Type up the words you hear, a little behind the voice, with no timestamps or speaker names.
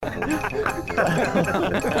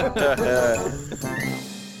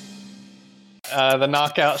The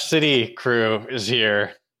Knockout City crew is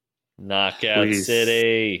here. Knockout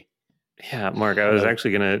City. Yeah, Mark, I was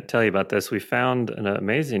actually going to tell you about this. We found an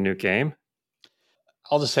amazing new game.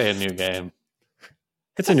 I'll just say a new game.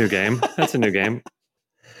 It's a new game. That's a new game.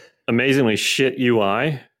 Amazingly shit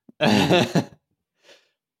UI.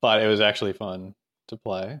 But it was actually fun to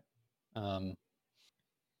play. No.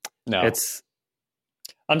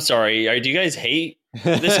 I'm sorry. Do you guys hate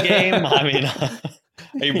this game? I mean,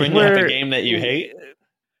 are you bringing up a game that you hate?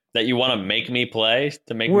 That you want to make me play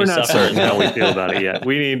to make me suffer? We're not certain how we feel about it yet.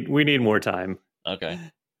 We need more time. Okay.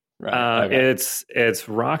 Right. Okay. It's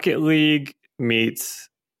Rocket League meets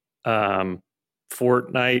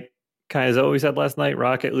Fortnite. Kind of always had last night.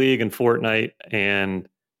 Rocket League and Fortnite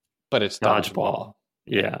but it's dodgeball.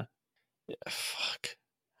 Yeah. Fuck.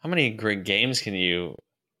 How many great games can you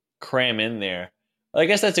cram in there? Well, I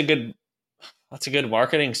guess that's a good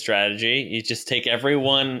marketing strategy. You just take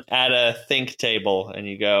everyone at a think table and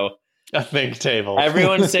you go, a think table.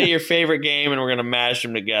 Everyone say your favorite game and we're going to mash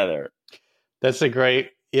them together. That's a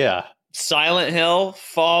great, yeah. Silent Hill,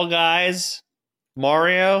 Fall Guys,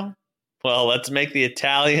 Mario. Well, let's make the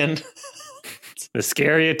Italian. The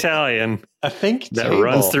scary Italian. A think that table.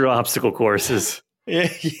 Runs through obstacle courses.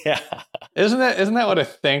 Yeah. Isn't that what a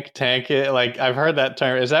think tank is? Like, I've heard that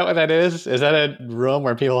term. Is that what that is? Is that a room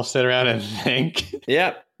where people sit around and think?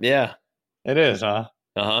 Yep. Yeah. It is, huh?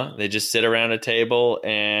 They just sit around a table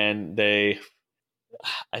and I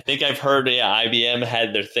think I've heard, IBM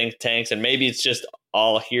had their think tanks, and maybe it's just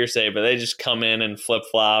all hearsay, but they just come in and flip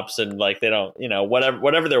flops and like, they don't,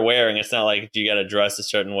 whatever they're wearing. It's not like you got to dress a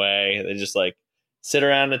certain way. They just like sit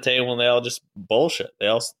around the table and they all just bullshit.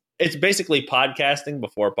 It's basically podcasting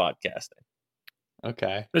before podcasting.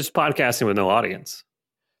 Okay. It's podcasting with no audience.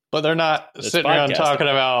 But they're not sitting around talking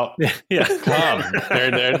about come.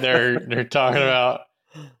 They're talking about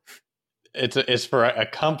it's for a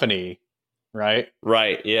company, right?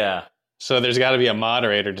 Right, yeah. So there's got to be a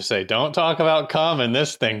moderator to say, don't talk about cum in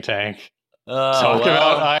this think tank. Talk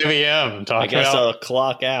about IBM. I guess I'll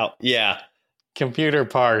clock out. Yeah. Computer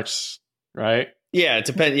parts, right? Yeah, it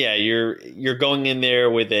depends. Yeah, you're going in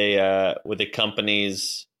there with a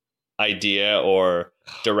company's idea or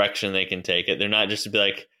direction they can take it. They're not just to be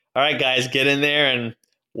like, all right, guys, get in there and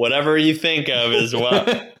whatever you think of is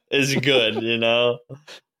what is good.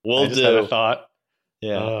 We'll do. Had a thought.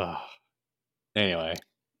 Yeah. Anyway,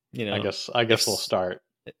 I guess we'll start.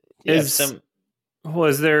 Is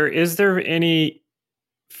there any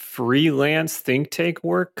freelance think tank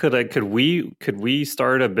work? Could we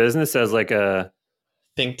start a business as like a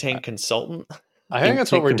think tank consultant? I think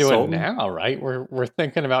that's what we're doing now, right? We're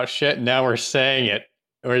thinking about shit and now we're saying it.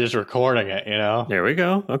 We're just recording it, There we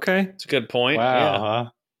go. Okay. It's a good point. Wow,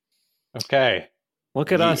 huh? Okay.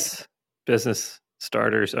 Look at us, business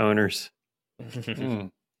starters, owners.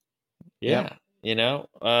 Yeah.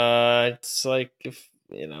 It's like if,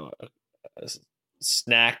 a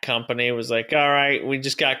snack company was like, all right, we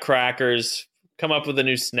just got crackers. Come up with a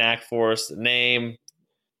new snack for us. Name,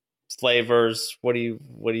 flavors. What do you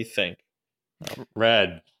think?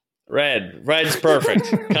 Red's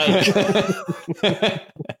perfect.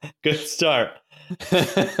 Good start.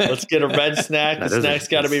 Let's get a red snack. The snack's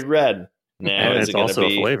got to be red. Now it's also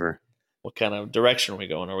a flavor. What kind of direction are we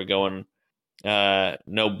going? Are we going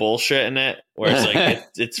no bullshit in it? Where it's like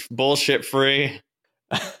it's bullshit free.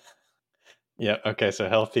 Yeah. Okay. So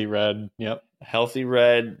healthy red. Yep. Healthy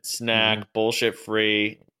red snack, bullshit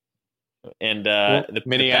free, and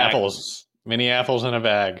mini apples in a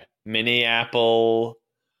bag. Mini apple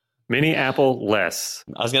less.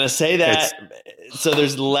 I was gonna say that. So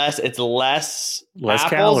there's less. It's less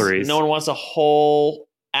apples. Calories. No one wants a whole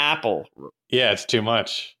apple. Yeah, it's too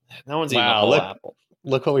much. No one's eating a whole apple.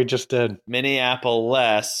 Look what we just did. Mini apple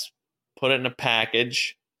less. Put it in a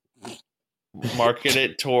package. Market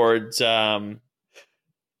it towards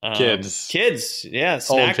Kids, yeah,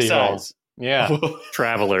 snack size. Yeah,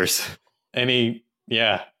 travelers.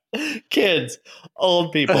 Kids,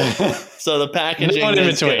 old people. So the packaging in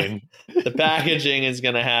between. The packaging is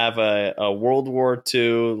going to have a World War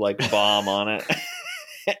II like bomb on it,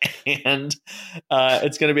 and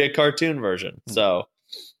it's going to be a cartoon version. So,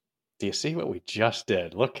 do you see what we just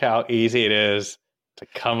did? Look how easy it is to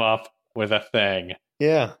come up with a thing.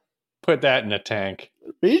 Yeah, put that in a tank.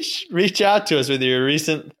 Reach out to us with your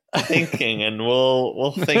recent thinking, and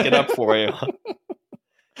we'll think it up for you.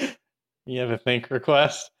 You have a think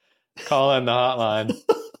request? Call in the hotline.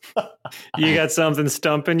 You got something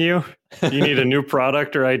stumping you? You need a new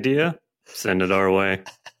product or idea? Send it our way.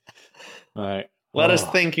 All right. Let us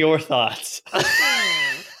think your thoughts.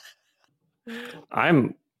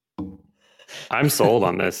 I'm sold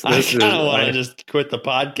on this. I kind of want to just quit the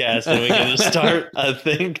podcast and we can just start a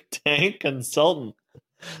think tank consultant.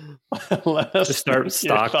 Just start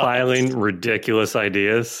stockpiling ridiculous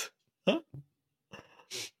ideas.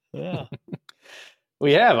 Yeah,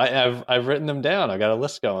 we have. I've written them down. I got a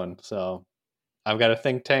list going, so I've got a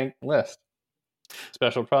think tank list,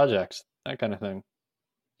 special projects, that kind of thing.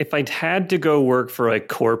 If I'd had to go work for a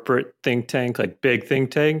corporate think tank, like big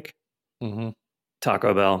think tank,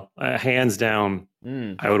 Taco Bell, hands down,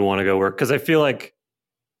 I would want to go work because I feel like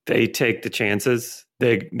they take the chances.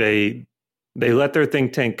 They let their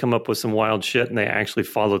think tank come up with some wild shit and they actually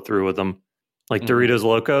follow through with them, like Doritos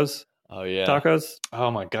Locos. Oh yeah, tacos.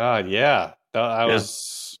 Oh my god, yeah.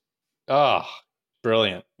 Was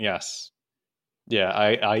brilliant. Yes, yeah.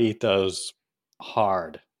 I eat those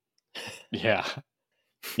hard. Yeah.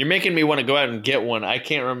 You're making me want to go out and get one. I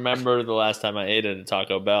can't remember the last time I ate at a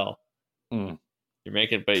Taco Bell. You're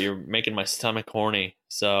making my stomach horny.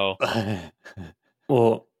 So,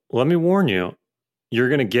 well, let me warn you. You're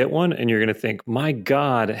going to get one and you're going to think, my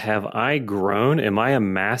God, have I grown? Am I a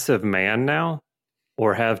massive man now?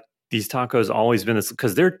 Or have these tacos always been this?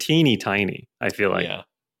 Because they're teeny tiny, I feel like. Yeah.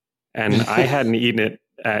 And I hadn't eaten it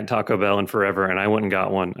at Taco Bell in forever, and I went and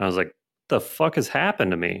got one. I was like, the fuck has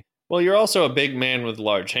happened to me? Well, you're also a big man with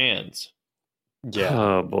large hands. Yeah.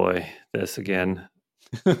 Oh, boy. This again.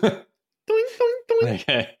 Doink, doink, doink.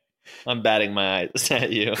 Okay. I'm batting my eyes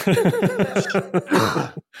at you.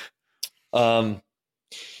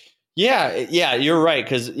 Yeah, you're right.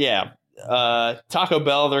 Because Taco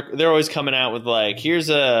Bell, they're always coming out with like, here's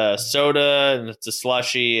a soda and it's a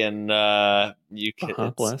slushy, and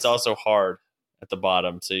it's also hard at the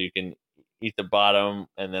bottom, so you can eat the bottom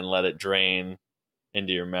and then let it drain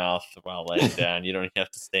into your mouth while laying down. You don't even have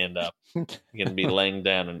to stand up. You can be laying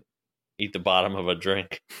down and eat the bottom of a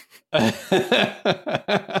drink.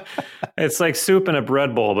 It's like soup in a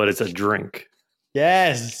bread bowl, but it's a drink.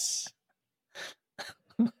 Yes.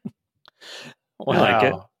 Wow. I like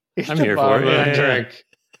it. I'm here for it. Drink.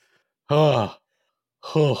 Oh,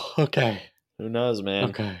 okay. Who knows, man?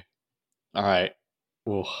 Okay. All right.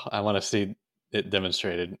 Ooh, I want to see it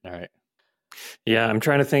demonstrated. All right. Yeah, I'm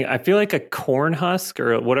trying to think. I feel like a corn husk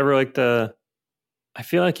or whatever, I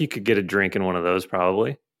feel like you could get a drink in one of those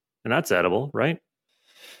probably. And that's edible, right?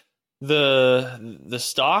 The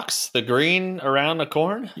stalks, the green around the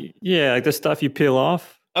corn? Yeah, like the stuff you peel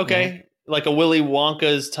off. Okay. Yeah. Like a Willy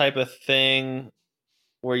Wonka's type of thing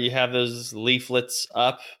where you have those leaflets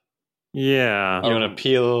up. Yeah. You want to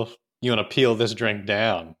peel this drink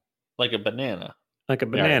down. Like a banana. Like a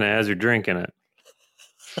banana as you're drinking it.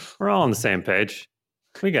 We're all on the same page.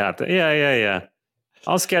 We got that. Yeah.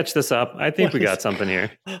 I'll sketch this up. I think we got something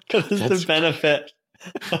here. Because the benefit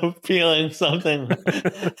of peeling something.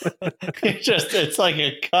 It's like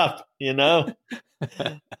a cup, you know?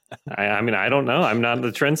 I mean, I don't know. I'm not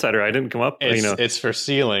the trendsetter. I didn't come up. It's for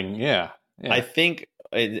sealing. Yeah. I think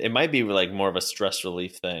it might be like more of a stress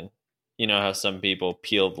relief thing. You know how some people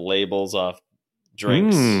peel the labels off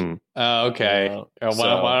drinks. Oh, okay.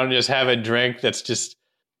 Why don't you just have a drink that's just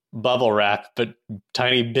bubble wrap, but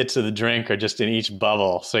tiny bits of the drink are just in each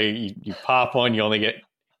bubble. So you pop one, you only get,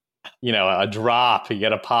 a drop. You got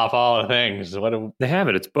to pop all the things. They have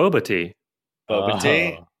it. It's boba tea. Boba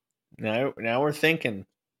tea. Now we're thinking.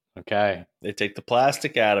 Okay. They take the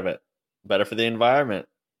plastic out of it. Better for the environment.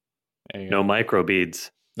 No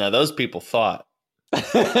microbeads. Now those people thought.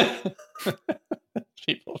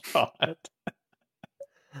 People thought.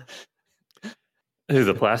 Who,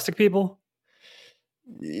 the plastic people?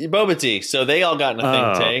 Boba tea. So they all got in a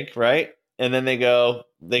think tank, right? And then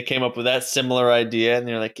they came up with that similar idea, and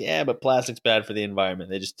they're like, yeah, but plastic's bad for the environment.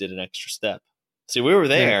 They just did an extra step. See, we were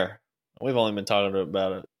there. Yeah. We've only been talking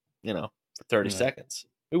about it, for 30 seconds.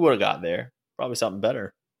 We would have got there. Probably something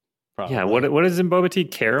better. Probably. Yeah, what is in boba tea?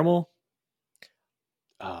 Caramel?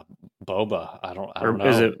 Boba. I don't know.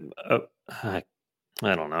 Is it? I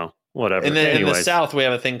don't know. Whatever. In the South, we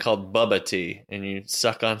have a thing called bubba tea, and you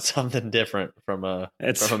suck on something different from a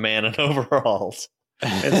man in overalls.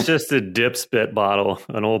 It's just a dip spit bottle,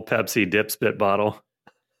 an old Pepsi dip spit bottle.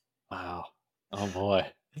 Wow. Oh boy.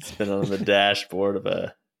 It's been on the dashboard of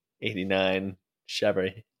a 89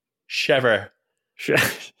 Chevy. That's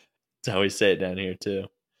how we say it down here too.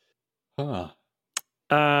 Huh.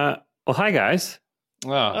 Well, hi guys.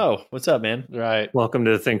 Oh, what's up, man? Right. Welcome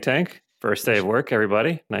to the Think Tank. First day of work,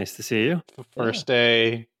 everybody. Nice to see you. First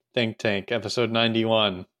day Think Tank, episode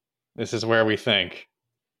 91. This is where we think.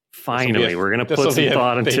 Finally, we're going to put some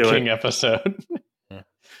thought into it. Episode.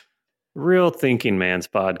 Real thinking man's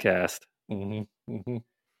podcast. Mm-hmm. Mm-hmm.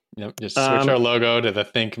 Yep, just switch our logo to the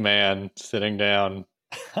Think Man sitting down.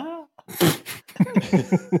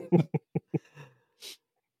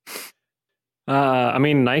 I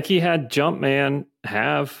mean, Nike had Jumpman.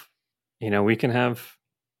 We can have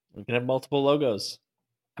multiple logos.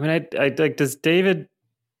 I mean, I like. Does David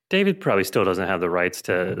probably still doesn't have the rights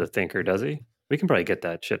to the Thinker, does he? We can probably get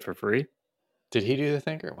that shit for free. Did he do the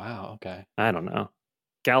Thinker? Wow. Okay. I don't know.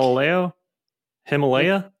 Galileo,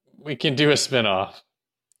 Himalaya. We can do a spinoff.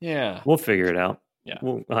 Yeah, we'll figure it out. Yeah,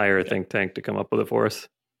 we'll hire a think tank to come up with it for us.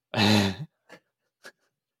 I'm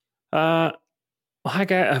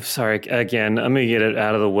sorry. Again, let me get it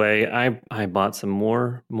out of the way. I bought some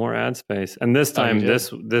more ad space, and this time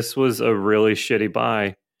this was a really shitty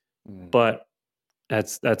buy, but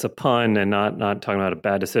that's a pun and not talking about a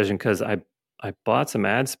bad decision, because I bought some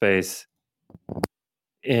ad space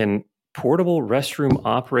in Portable Restroom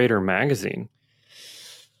Operator magazine.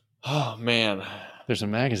 Oh man, there's a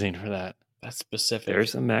magazine for that. That's specific.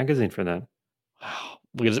 There's a magazine for that. Wow.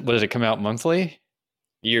 What does it come out monthly?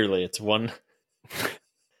 Yearly. It's one.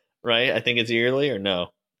 Right? I think it's yearly, or no?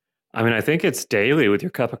 I mean, I think it's daily with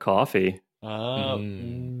your cup of coffee.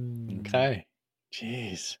 Okay.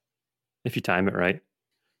 Jeez. If you time it right.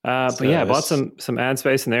 But yeah, I bought some ad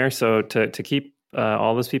space in there. So to keep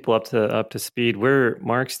all those people up to speed, we're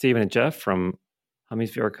Mark, Steven, and Jeff from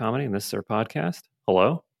Hummies VR Comedy, and this is our podcast.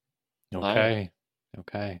 Hello. Okay.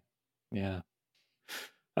 Yeah.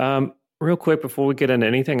 Real quick before we get into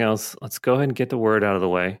anything else, let's go ahead and get the word out of the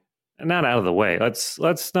way. Not out of the way.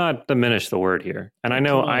 Let's not diminish the word here. And I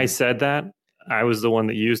know I said that. I was the one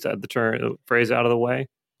that used the phrase "out of the way."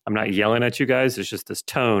 I'm not yelling at you guys. It's just this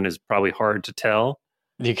tone is probably hard to tell.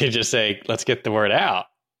 You could just say, "Let's get the word out."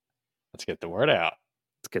 Let's get the word out.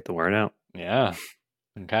 Let's get the word out. Yeah.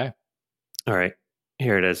 Okay. All right.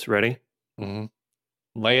 Here it is. Ready? Mm-hmm.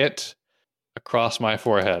 Lay it across my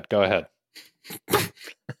forehead. Go ahead.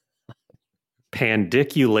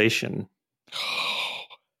 Pandiculation.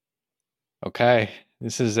 Okay,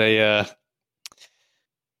 this is a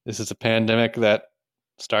pandemic that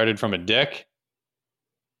started from a dick.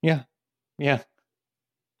 Yeah.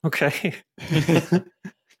 Okay.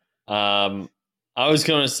 I was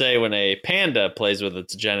going to say when a panda plays with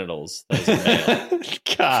its genitals. That is a male.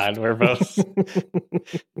 God, we're both.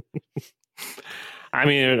 I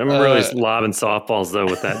mean, I'm really lobbing softballs though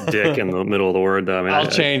with that dick in the middle of the word. Though. I mean, I'll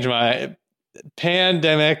change my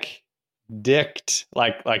pandemic. Dict,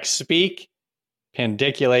 like speak.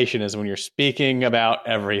 Pandiculation is when you're speaking about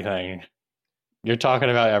everything. You're talking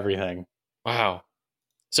about everything. Wow.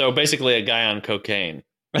 So basically a guy on cocaine.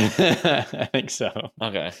 I think so.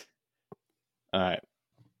 Okay. All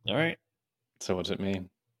right. So what does it mean?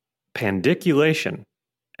 Pandiculation.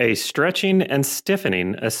 A stretching and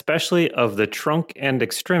stiffening, especially of the trunk and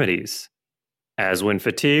extremities, as when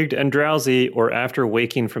fatigued and drowsy or after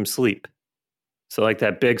waking from sleep. So like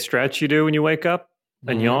that big stretch you do when you wake up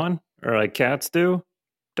and yawn, or like cats do,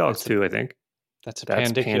 dogs too, I think. That's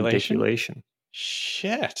pandiculation? Pandiculation.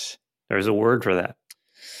 Shit. There's a word for that.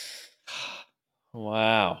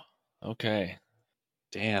 Wow. Okay.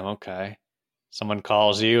 Damn, okay. Someone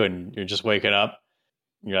calls you and you're just waking up.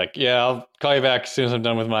 You're like, yeah, I'll call you back as soon as I'm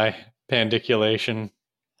done with my pandiculation.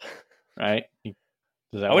 Right?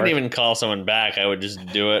 Does that I wouldn't even call someone back. I would just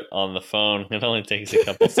do it on the phone. It only takes a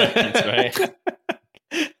couple seconds, right?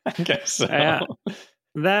 I guess so.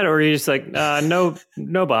 That, or you just like,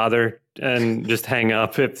 no bother, and just hang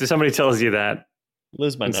up. If somebody tells you that,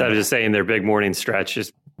 lose my instead number. of just saying their big morning stretch,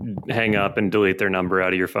 just hang up and delete their number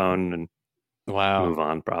out of your phone and move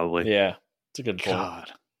on, probably. Yeah, it's a good point.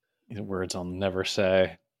 God, these words I'll never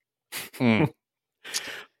say.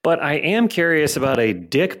 But I am curious about a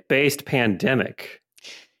dick-based pandemic.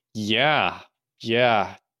 Yeah.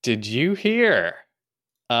 Did you hear?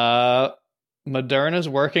 Moderna's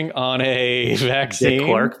working on a vaccine. Dick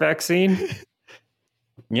Clark vaccine?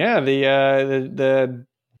 Yeah, the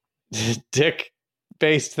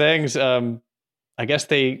dick-based things. I guess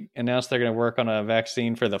they announced they're going to work on a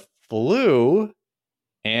vaccine for the flu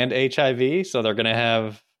and HIV. So they're going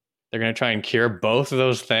to try and cure both of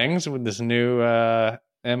those things with this new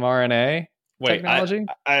mRNA technology.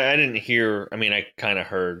 I didn't hear. I mean, I kind of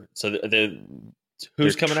heard. So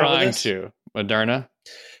who's coming out with this? To Moderna.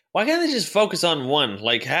 Why can't they just focus on one?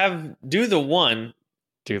 Like, do the one.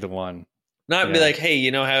 Not be like, hey,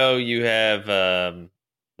 you know how you have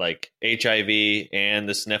like HIV and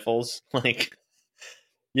the sniffles? Like,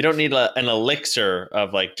 you don't need an elixir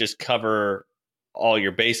of like just cover all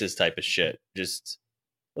your bases type of shit. Just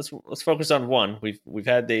let's focus on one. We've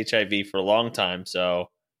had the HIV for a long time, so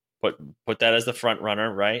put that as the front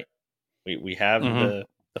runner, right? We have the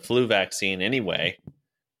flu vaccine anyway.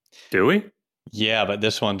 Do we? Yeah, but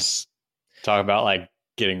this one's talk about like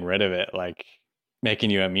getting rid of it, like making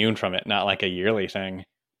you immune from it, not like a yearly thing.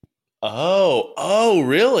 Oh,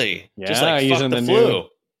 really? Yeah, just like using fuck the new flu.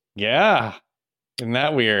 Yeah, isn't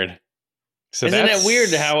that weird? So Isn't it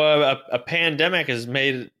weird how a pandemic has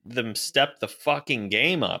made them step the fucking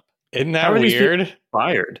game up? Isn't that weird?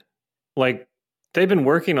 Fired. Like they've been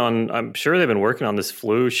working on. I'm sure they've been working on this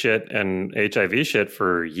flu shit and HIV shit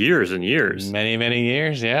for years and years. Many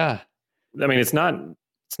years. Yeah. I mean, it's not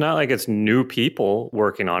like it's new people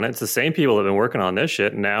working on it. It's the same people that have been working on this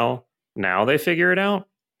shit. Now they figure it out.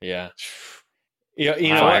 Yeah.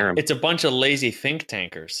 You know what? It's a bunch of lazy think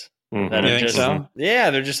tankers. That are just, so?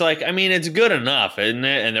 Yeah, they're just like, I mean, it's good enough, isn't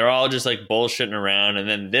it? And they're all just like bullshitting around. And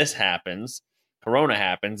then this happens, Corona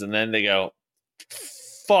happens, and then they go,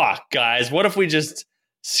 fuck, guys, what if we just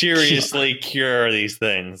seriously cure these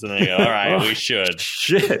things? And they go, all right, we should.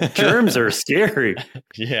 Shit, germs are scary.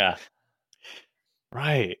 Yeah.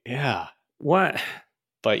 Right, yeah. What?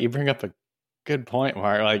 But you bring up a good point,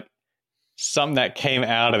 Mark. Like, something that came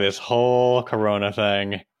out of this whole Corona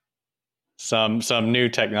thing, some new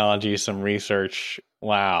technology, some research.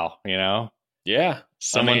 Wow, you know? Yeah.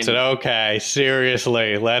 Someone said, okay,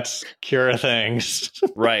 seriously, let's cure things.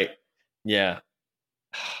 Right. Yeah.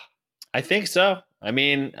 I think so. I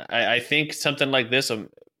mean, I think something like this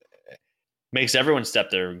makes everyone step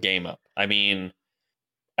their game up. I mean,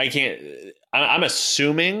 I'm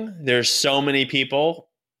assuming there's so many people.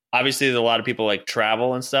 Obviously, there's a lot of people like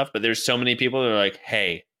travel and stuff, but there's so many people that are like,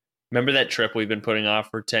 hey, remember that trip we've been putting off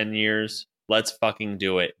for 10 years? Let's fucking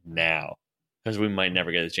do it now, because we might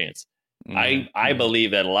never get a chance. I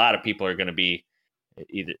believe that a lot of people are going to be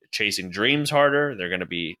either chasing dreams harder. They're going to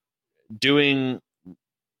be doing.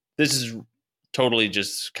 This is totally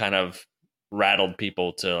just kind of rattled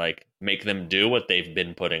people to like make them do what they've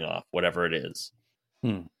been putting off, whatever it is.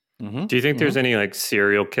 Mm-hmm. Do you think there's any like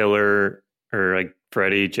serial killer or like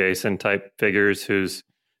Freddy, Jason type figures whose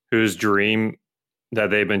dream that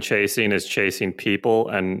they've been chasing is chasing people,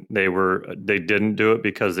 and they didn't do it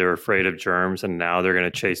because they were afraid of germs, and now they're going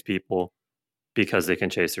to chase people because they can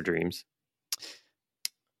chase their dreams?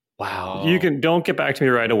 Wow. Don't get back to me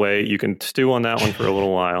right away. You can stew on that one for a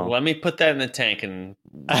little while. Let me put that in the tank and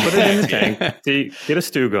put it in the tank. See, get a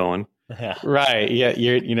stew going. Yeah. Right. Yeah.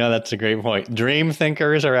 You know, that's a great point. Dream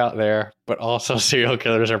thinkers are out there, but also serial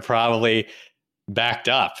killers are probably backed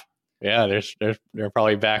up. Yeah. They're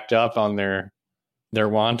probably backed up on their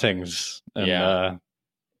wantings. And, yeah.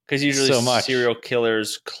 Because usually serial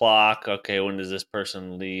killers clock, okay, when does this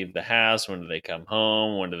person leave the house? When do they come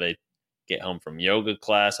home? When do they get home from yoga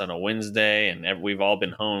class on a Wednesday? And we've all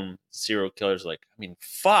been home. Serial killers like, I mean,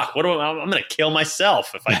 fuck, I'm going to kill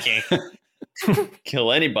myself if I can't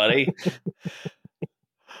kill anybody.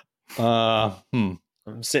 I'm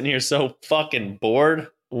sitting here so fucking bored.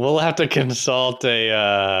 We'll have to consult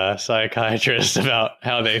a psychiatrist about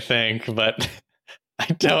how they think, but I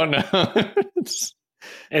don't know.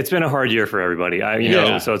 It's been a hard year for everybody.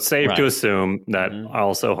 So it's safe to assume that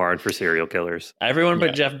also hard for serial killers. Everyone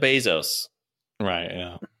but Jeff Bezos. Right,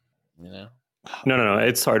 yeah. You know? No.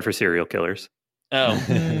 It's hard for serial killers. Oh.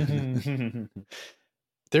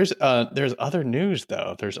 There's other news,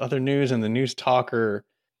 though. There's other news in the news talk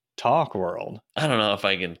world. I don't know if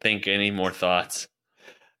I can think any more thoughts.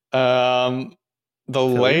 The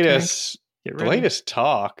latest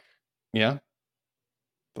talk. Yeah.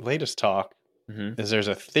 The latest talk is there's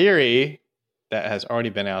a theory that has already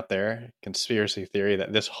been out there, conspiracy theory,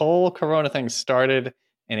 that this whole Corona thing started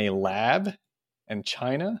in a lab in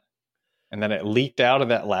China, and then it leaked out of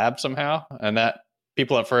that lab somehow. And that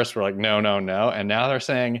people at first were like, no. And now they're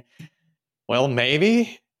saying, well,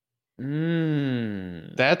 maybe.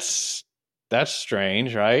 That's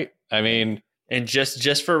strange, right? I mean, and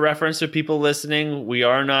just for reference to people listening, we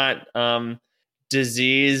are not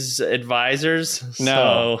disease advisors.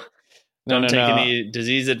 No. So don't take any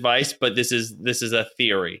disease advice, but this is a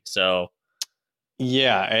theory. So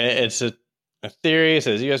yeah, it's a theory. It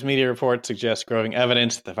says U.S. media reports suggest growing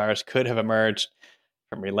evidence that the virus could have emerged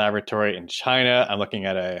from a laboratory in China. I'm looking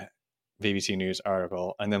at a BBC News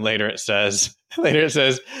article, and then later it says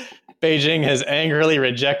Beijing has angrily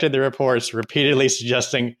rejected the reports, repeatedly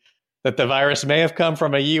suggesting that the virus may have come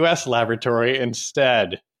from a U.S. laboratory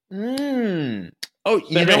instead. Oh,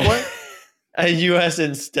 you know what? A U.S.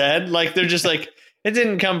 instead? Like, they're just like, it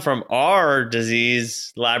didn't come from our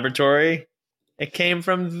disease laboratory. It came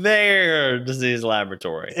from their disease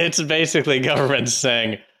laboratory. It's basically government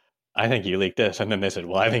saying, I think you leaked this. And then they said,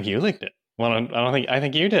 well, I think you leaked it. Well, I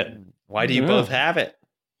think you did. Why do you both have it?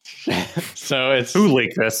 So it's... Who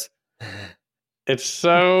leaked this? It's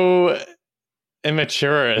so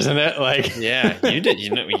immature, isn't it? Like, yeah, you did.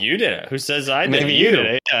 You did it. Who says I did? Maybe you did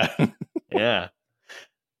it. Yeah. Yeah.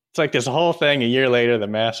 It's like this whole thing. A year later, the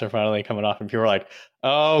masks are finally coming off, and people are like,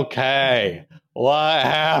 "Okay, what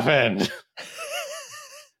happened?"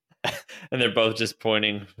 And they're both just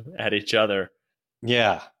pointing at each other.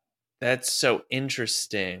 Yeah, that's so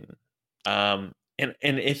interesting. And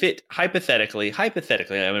if it hypothetically, I'm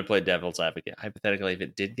going to play devil's advocate. Hypothetically, if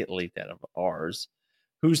it did get leaked out of ours,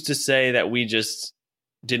 who's to say that we just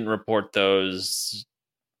didn't report those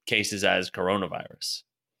cases as coronavirus?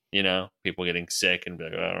 You know, people getting sick and be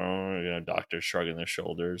like, oh, doctors shrugging their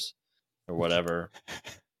shoulders or whatever.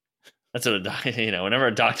 That's what whenever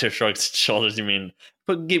a doctor shrugs his shoulders, you mean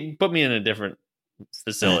put me in a different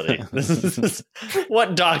facility.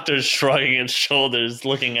 What doctor's shrugging his shoulders,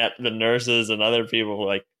 looking at the nurses and other people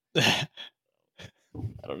like, I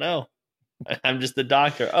don't know. I'm just the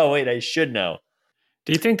doctor. Oh wait, I should know.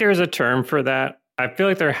 Do you think there's a term for that? I feel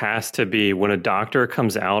like there has to be when a doctor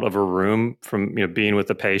comes out of a room from being with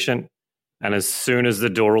the patient, and as soon as the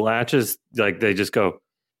door latches, like they just go,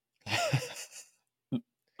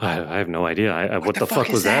 I have no idea. What the fuck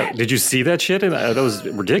was that? Did you see that shit? That was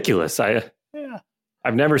ridiculous. I've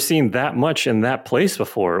never seen that much in that place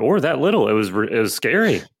before, or that little. It was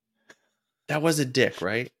scary. That was a dick,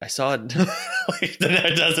 right? I saw it.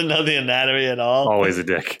 That doesn't know the anatomy at all. Always a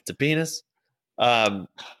dick. It's a penis. That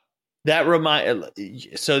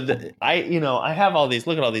I have all these.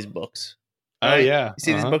 Look at all these books. Right? Oh yeah. You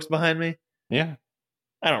see these books behind me? Yeah.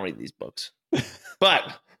 I don't read these books,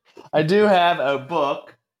 but I do have a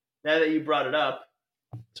book. Now that you brought it up,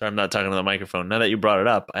 sorry, I'm not talking to the microphone. Now that you brought it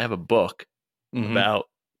up, I have a book about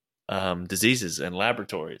diseases and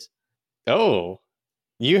laboratories. Oh,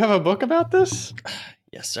 you have a book about this?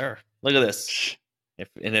 Yes, sir. Look at this.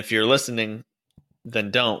 If you're listening, then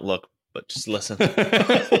don't look, but just listen.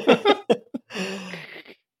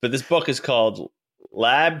 But this book is called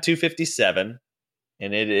Lab 257,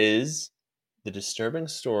 and it is the disturbing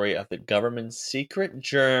story of the government's secret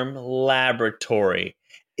germ laboratory.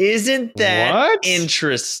 Isn't that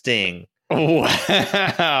interesting?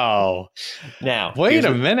 Wow. Now, wait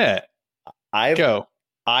a minute. I have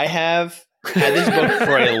had this book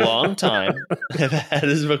for a long time.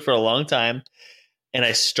 And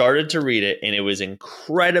I started to read it, and it was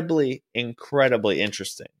incredibly, incredibly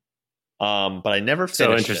interesting. But I never finished it.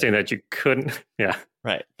 So interesting that you couldn't. Yeah.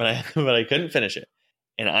 Right. But I couldn't finish it.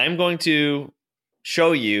 And I'm going to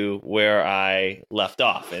show you where I left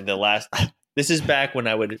off. And this is back when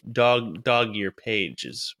I would dog ear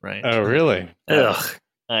pages, right? Oh, really? Ugh.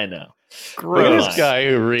 I know. Gross. Look at this guy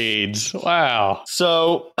who reads. Wow.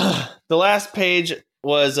 So the last page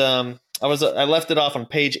was I left it off on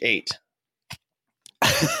page 8.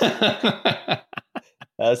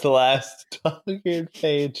 That's the last dog-eared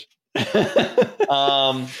page.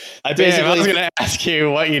 I was going to ask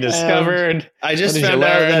you what you discovered. I just found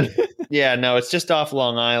out that it's just off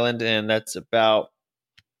Long Island, and that's about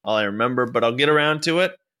all I remember. But I'll get around to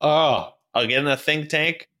it. Oh, I'll get in a think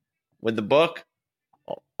tank with the book.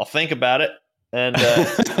 I'll think about it, and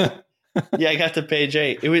I got to page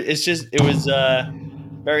 8. It was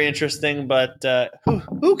very interesting, but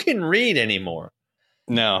who can read anymore?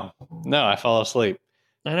 No, I fall asleep.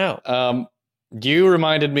 I know. You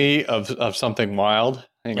reminded me of something wild.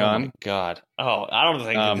 Hang on. Oh my God. Oh, I don't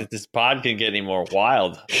think that this pod can get any more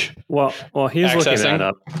wild. Well, he's looking that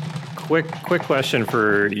up. Quick question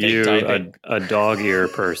for you, a dog ear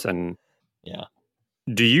person. Yeah.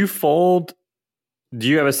 Do you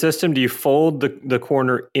have a system? Do you fold the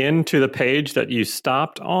corner into the page that you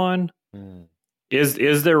stopped on?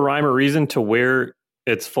 Is there rhyme or reason to where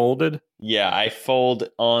it's folded? Yeah, I fold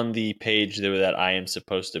on the page that I am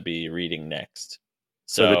supposed to be reading next.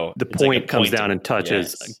 So the point comes down and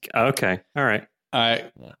touches. Yes. Okay. All right.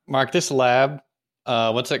 Mark, this lab,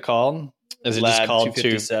 what's it called? Is it lab just called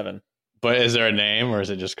 257? But is there a name, or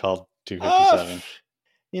is it just called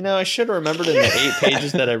 257? I should have remembered in the 8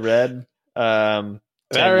 pages that I read. That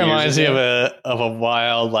reminds me of a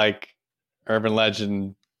wild, like, urban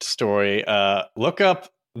legend story. Look up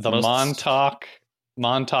the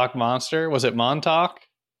Montauk Monster. Was it Montauk,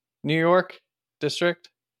 New York district?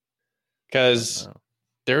 Because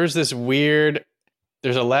there's this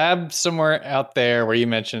there's a lab somewhere out there where you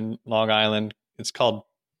mentioned Long Island. It's called,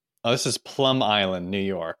 this is Plum Island, New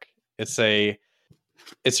York. It's a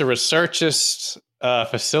researchist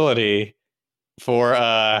facility for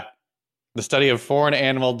the study of foreign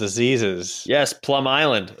animal diseases. Yes, Plum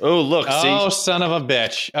Island. Oh, look. Oh, see? Son of a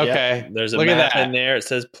bitch. Okay. Yep, there's a map in there. It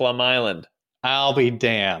says Plum Island. I'll be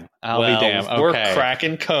damn. Okay. We're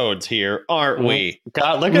cracking codes here, aren't we?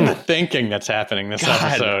 God, look at the thinking that's happening this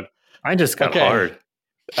episode. I just got hard.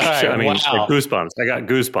 All right, I mean, like goosebumps. I got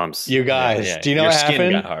goosebumps. You guys, do you know your what skin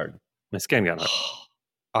happened? got hard. My skin got hard.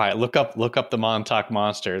 All right, look up the Montauk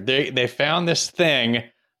Monster. They found this thing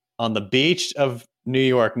on the beach of New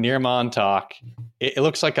York near Montauk. It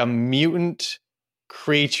looks like a mutant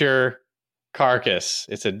creature carcass.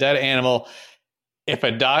 It's a dead animal. If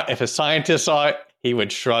a scientist saw it, he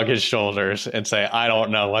would shrug his shoulders and say, "I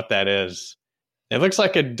don't know what that is." It looks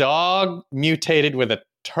like a dog mutated with a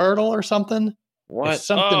turtle or something. What? It's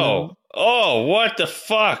something, oh, what the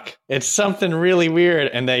fuck? It's something really weird.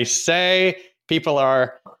 And they say, people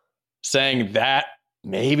are saying that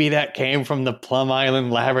maybe that came from the Plum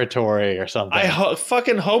Island laboratory or something. I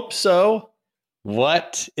fucking hope so.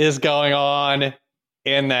 What is going on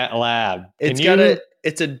in that lab?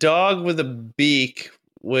 It's a dog with a beak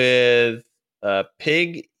with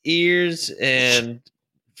pig ears and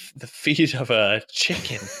the feet of a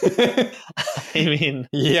chicken. I mean,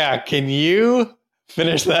 yeah. Can you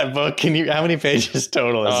finish that book? How many pages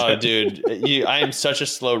total is it? Dude, I am such a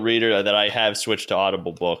slow reader that I have switched to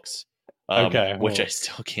Audible books. Which I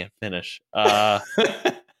still can't finish. But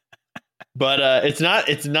it's not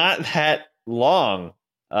that long.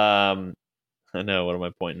 I know, what am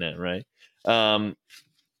I pointing at, right?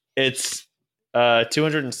 It's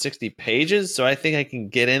 260 pages, so I think I can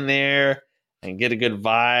get in there and get a good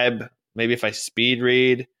vibe. Maybe if I speed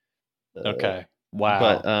read. Okay.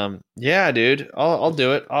 Wow. But yeah, dude, I'll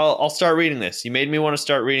do it. I'll start reading this. You made me want to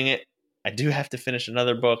start reading it. I do have to finish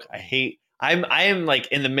another book. I am like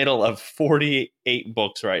in the middle of 48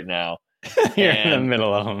 books right now. You're in the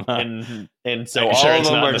middle of them, huh? and so all of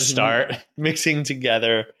them are the start mixing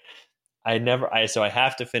together. So I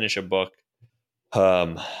have to finish a book.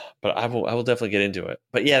 But I will definitely get into it.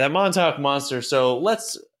 But yeah, that Montauk Monster. So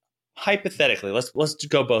let's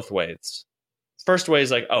go both ways. First way is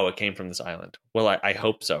like, oh, it came from this island. Well, I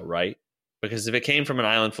hope so, right? Because if it came from an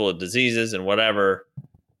island full of diseases and whatever,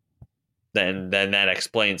 then that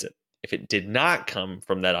explains it. If it did not come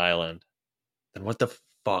from that island, then what the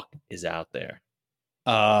fuck is out there?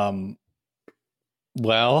 Well,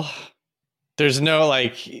 there's no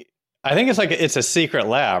I think it's a secret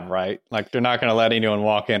lab, right? Like they're not going to let anyone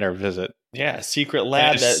walk in or visit. Yeah, a secret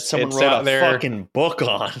lab that someone wrote a fucking book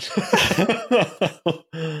on.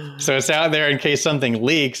 So it's out there in case something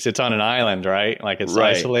leaks. It's on an island, right? Like it's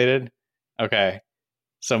isolated. Okay.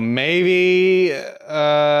 So maybe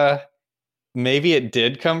it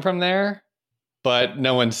did come from there, but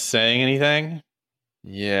no one's saying anything.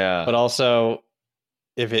 Yeah. But also,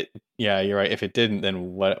 you're right. If it didn't,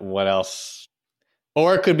 then what else?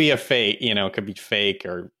 Or it could be a fake, it could be fake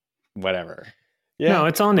or whatever. Yeah. No,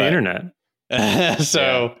 it's on the internet.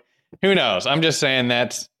 So who knows? I'm just saying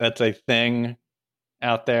that's a thing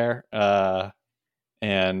out there.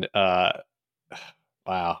 And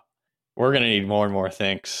wow, we're going to need more and more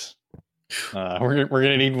things. We're going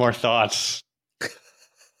to need more thoughts.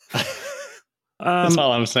 That's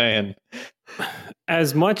all I'm saying.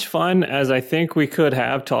 As much fun as I think we could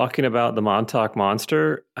have talking about the Montauk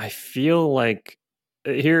Monster, I feel like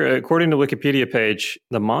here, according to Wikipedia page,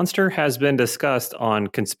 the monster has been discussed on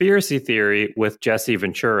Conspiracy Theory with Jesse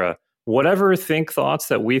Ventura. Whatever thoughts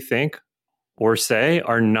that we think or say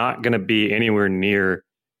are not going to be anywhere near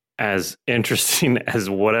as interesting as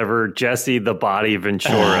whatever Jesse the Body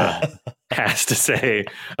Ventura has to say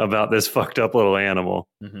about this fucked up little animal.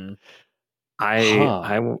 Mm-hmm.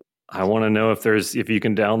 I want to know if you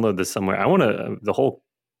can download this somewhere. I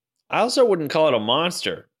also wouldn't call it a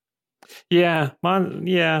monster. Yeah.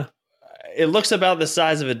 It looks about the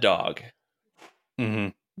size of a dog.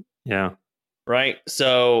 Mm-hmm. Yeah. Right?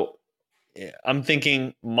 So I'm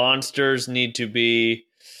thinking monsters need to be...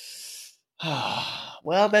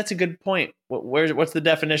 Well, that's a good point. What's the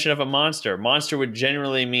definition of a monster? Monster would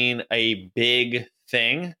generally mean a big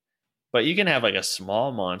thing, but you can have like a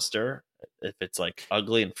small monster if it's like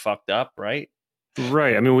ugly and fucked up, right?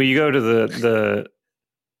 Right. I mean, when you go to the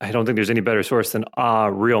I don't think there's any better source than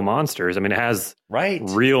Real Monsters. I mean, it has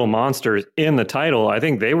real monsters in the title. I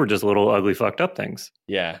think they were just little ugly fucked up things.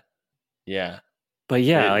 Yeah. Yeah. But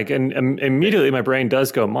yeah, and immediately my brain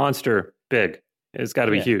does go monster, big. It's got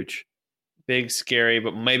to be huge. Big, scary,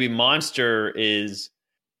 but maybe monster is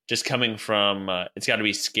just coming from, it's got to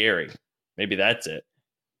be scary. Maybe that's it.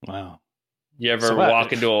 Wow. You ever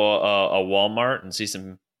walk into a Walmart and see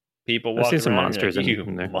some people walking around? I've seen some monsters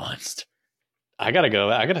in there. Monster. I got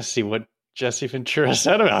to see what Jesse Ventura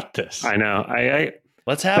said about this. I know.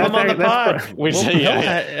 Let's have him on the pod.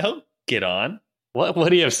 He'll get on. What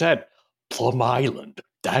would he have said? Plum Island.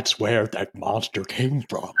 That's where that monster came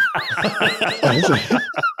from.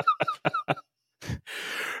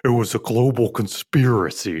 It was a global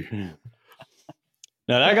conspiracy.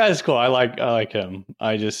 No, that guy's cool. I like him.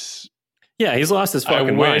 Yeah, he's lost his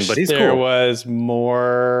fucking mind, but he's cool. There was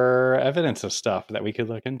more evidence of stuff that we could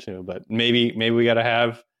look into, but maybe we got to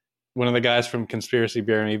have one of the guys from Conspiracy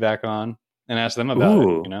Bury Me back on and ask them about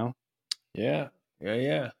it. You know? Yeah.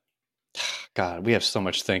 God, we have so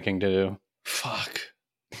much thinking to do. Fuck.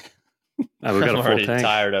 We got a I'm full already tank.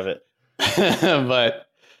 tired of it. But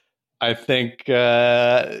I think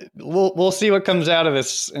we'll see what comes out of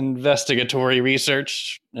this investigatory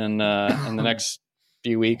research in the next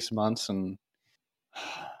few weeks, months, and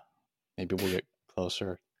maybe we'll get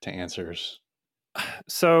closer to answers.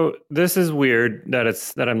 So this is weird that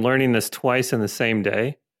I'm learning this twice in the same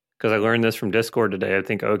day, because I learned this from Discord today. I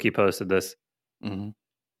think Oki posted this. Mm-hmm.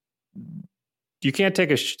 You can't take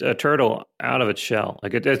a turtle out of its shell.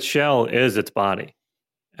 Like its shell is its body,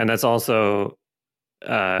 and that's also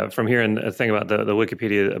from hearing a thing about the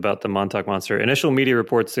Wikipedia about the Montauk monster. Initial media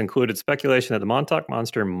reports included speculation that the Montauk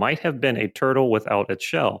monster might have been a turtle without its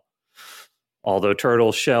shell, although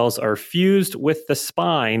turtle shells are fused with the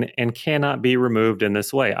spine and cannot be removed in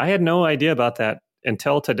this way. I had no idea about that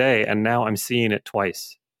until today, and now I'm seeing it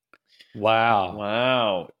twice.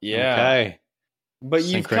 Wow. Yeah. Okay. But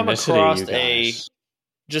you've come across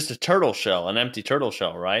just a turtle shell, an empty turtle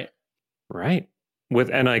shell, right? Right.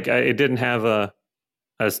 It didn't have a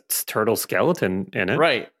turtle skeleton in it.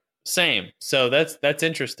 Right. Same. So that's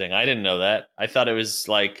interesting. I didn't know that. I thought it was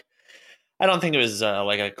like, I don't think it was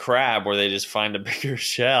like a crab where they just find a bigger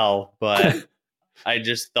shell, but I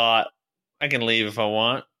just thought I can leave if I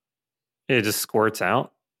want. It just squirts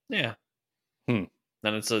out. Yeah. Then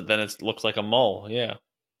it looks like a mole. Yeah.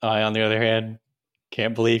 I, on the other hand,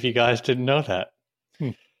 can't believe you guys didn't know that.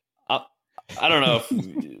 I don't know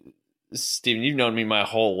if Steven, you've known me my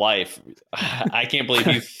whole life. I can't believe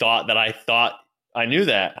you thought I knew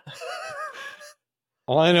that.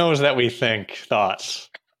 All I know is that we think thoughts.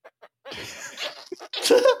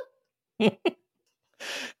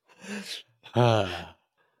 All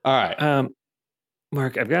right.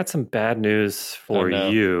 Mark, I've got some bad news for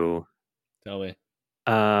you. Tell me.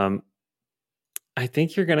 I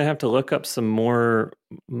think you're going to have to look up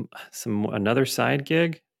another side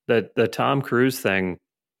gig. The Tom Cruise thing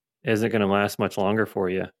isn't going to last much longer for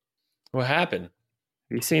you. What happened?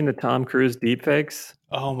 Have you seen the Tom Cruise deepfakes?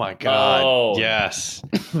 Oh my God. Oh. Yes.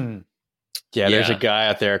 Yeah, there's a guy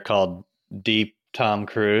out there called Deep Tom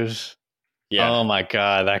Cruise. Yeah. Oh my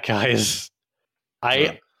God. That guy is,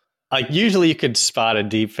 usually you could spot a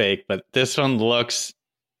deep fake, but this one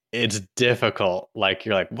it's difficult. Like,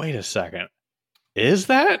 you're like, wait a second. Is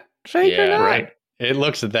that fake or not? Right. It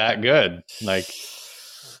looks that good. Like,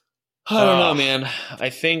 I don't know, man. I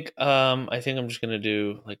think I'm just gonna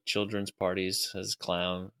do like children's parties as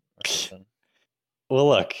clown or something. Well,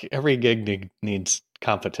 look, every gig needs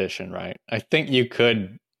competition, right? I think you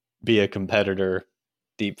could be a competitor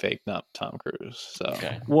deepfake, not Tom Cruise. So,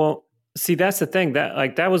 okay. Well, see, that's the thing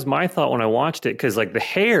that was my thought when I watched it, because like the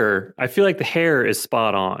hair, I feel like the hair is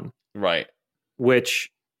spot on, right?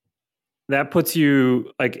 Which that puts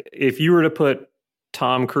you like, if you were to put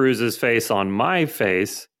Tom Cruise's face on my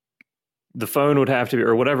face, the phone would have to be,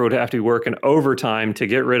 or whatever would have to be working overtime to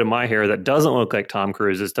get rid of my hair that doesn't look like Tom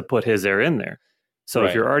Cruise's to put his hair in there. So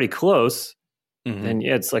if you're already close, then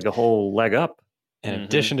it's like a whole leg up. In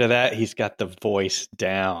addition to that, he's got the voice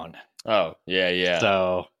down. Oh, yeah.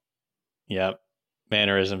 So, yep.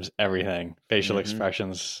 Mannerisms, everything. Facial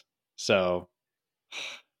expressions. So,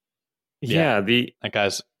 yeah. That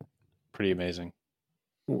guy's pretty amazing.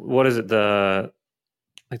 What is it? The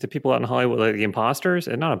people out in Hollywood, like the imposters?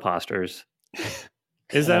 And not imposters.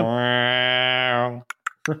 Is that...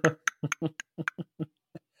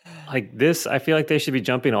 Like this, I feel like they should be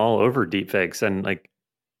jumping all over deepfakes and like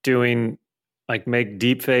doing, like make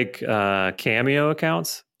deepfake cameo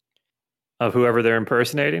accounts of whoever they're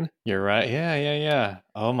impersonating. You're right. Yeah.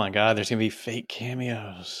 Oh my God, there's gonna be fake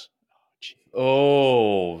cameos.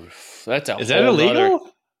 Oh, that's is that illegal?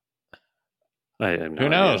 I have no Who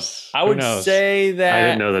knows? I would say that I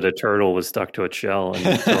didn't know that a turtle was stuck to its shell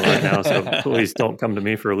until right now. So please don't come to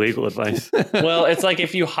me for legal advice. Well, it's like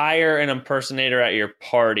if you hire an impersonator at your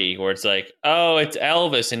party, where it's like, oh, it's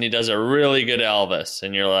Elvis, and he does a really good Elvis,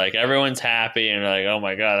 and you're like, everyone's happy, and you're like, oh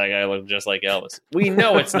my God, that guy looked just like Elvis. We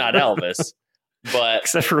know it's not Elvis, but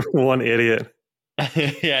except for one idiot.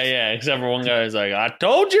 yeah. Except for one guy who's like, I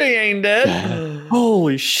told you he ain't dead.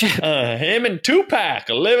 Holy shit! Him and Tupac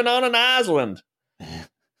are living on an island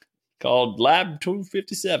called Lab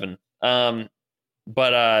 257. I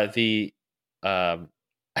think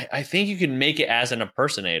you can make it as an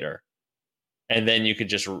impersonator, and then you could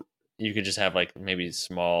just you could just have like maybe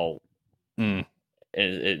small in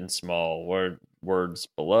small words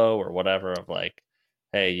below or whatever of like,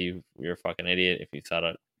 hey, you're a fucking idiot if you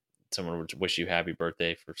thought someone would wish you happy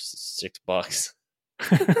birthday for $6.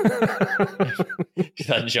 You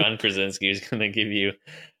thought John Krasinski was going to give you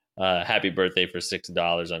happy birthday for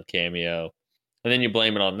 $6 on Cameo, and then you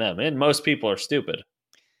blame it on them. And most people are stupid.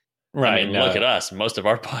 Right. I mean, look at us. Most of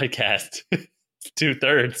our podcast,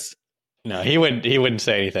 2/3. No, he wouldn't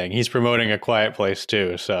say anything. He's promoting A Quiet Place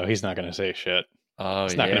too, so he's not going to say shit. Oh,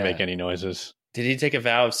 he's not going to make any noises. Did he take a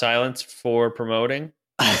vow of silence for promoting?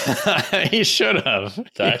 He should have.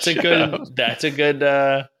 That's a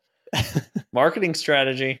good marketing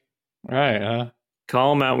strategy. Right.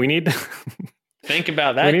 Call him out. We need to think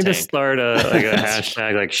about that. We need to start a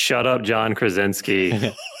hashtag like "Shut up, John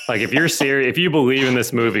Krasinski." Like if you're serious, if you believe in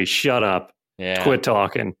this movie, shut up. Yeah. Quit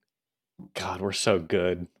talking. God, we're so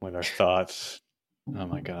good with our thoughts. Oh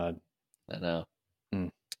my God. I know.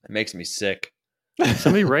 It makes me sick.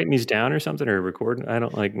 Somebody writing these down or something or recording? I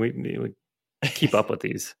don't like we keep up with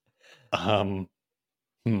these. Do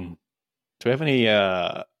we have any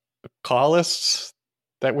call lists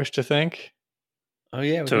that wish to think? Oh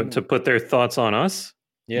yeah, to put their thoughts on us.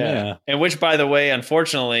 Yeah. And which, by the way,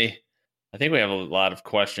 unfortunately, I think we have a lot of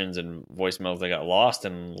questions and voicemails that got lost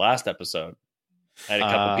in last episode. I had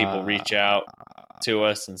a couple people reach out to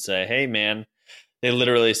us and say, "Hey man," they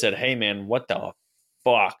literally said, "Hey man, what the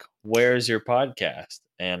fuck? Where's your podcast?"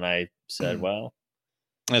 And I said, "Well."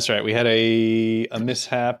 That's right. We had a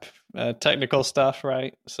mishap, technical stuff,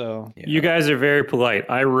 right? So you guys are very polite.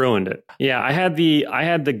 I ruined it. Yeah, I had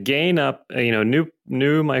the gain up.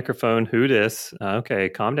 New microphone. Who dis? Okay,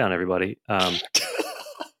 calm down, everybody.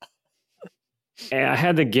 And I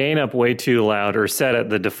had the gain up way too loud, or set at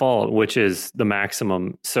the default, which is the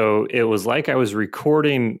maximum. So it was like I was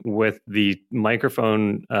recording with the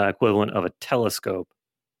microphone equivalent of a telescope.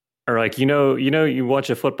 Or like, you watch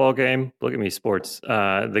a football game. Look at me, sports.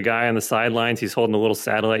 The guy on the sidelines, he's holding a little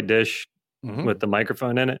satellite dish with the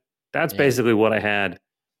microphone in it. That's basically what I had.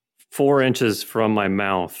 4 inches from my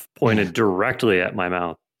mouth, pointed directly at my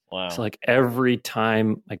mouth. Wow. So like every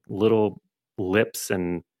time, like little lips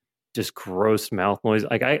and just gross mouth noise.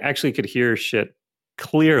 Like I actually could hear shit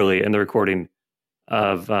clearly in the recording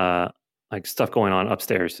of like stuff going on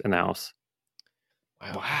upstairs in the house.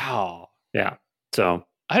 Wow. Yeah. So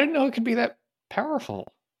I didn't know it could be that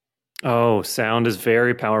powerful. Oh, sound is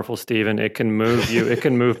very powerful, Stephen. It can move you. It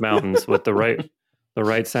can move mountains with the right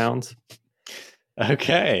sounds.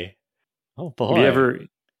 Okay. Oh boy. You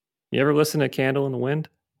ever listen to Candle in the Wind?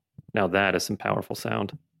 Now that is some powerful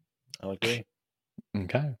sound. I agree.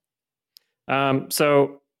 Okay.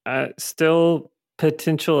 So still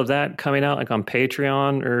potential of that coming out like on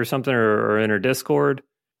Patreon or something or in our Discord.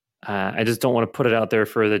 I just don't want to put it out there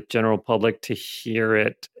for the general public to hear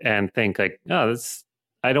it and think like, oh,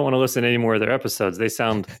 I don't want to listen to any more of their episodes. They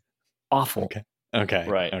sound awful. Okay.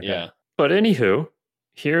 Right. Okay. Yeah. But anywho,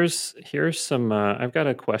 here's some, I've got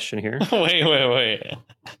a question here. Wait.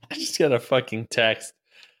 I just got a fucking text.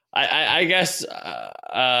 I guess,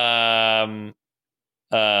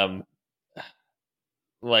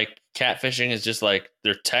 like catfishing is just like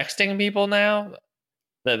they're texting people now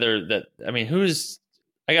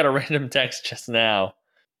I got a random text just now.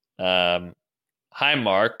 Hi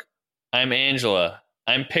Mark, I'm Angela.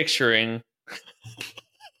 I'm picturing.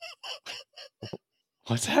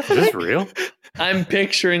 What's happening? Is this real? I'm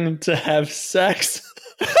picturing to have sex.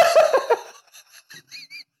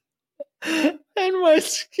 And my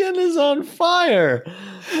skin is on fire.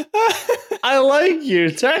 I like you.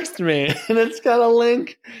 Text me. And it's got a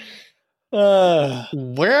link.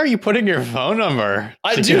 Where are you putting your phone number?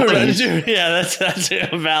 I do. Yeah, that's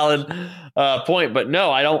a valid point. But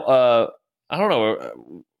no, I don't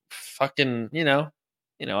know. Fucking,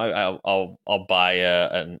 I'll buy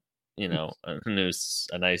a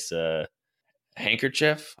nice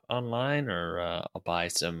handkerchief online, or I'll buy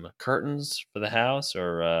some curtains for the house,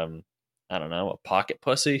 or I don't know, a pocket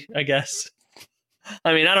pussy, I guess.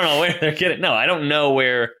 I mean, I don't know where they're getting. No, I don't know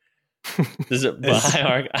where. Does it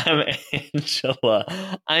buy? I'm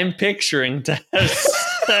Angela. I'm picturing to have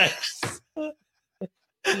sex.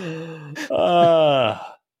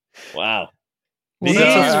 Wow. These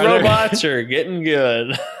robots are getting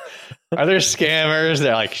good. Are there scammers?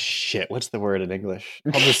 They're like, shit, what's the word in English?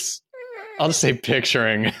 I'll just say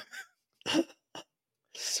picturing.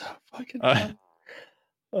 So fucking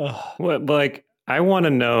What, like, I want to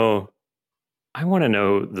know I want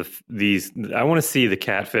to see the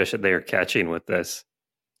catfish that they are catching with this.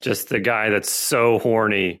 Just the guy that's so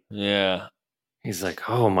horny. Yeah. He's like,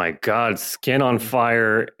 oh my God, skin on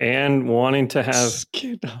fire and wanting to have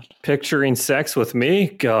picturing sex with me?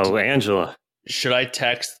 Go, Angela. Should I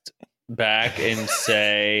text back and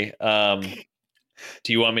say,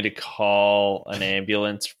 do you want me to call an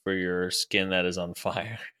ambulance for your skin that is on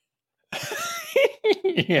fire?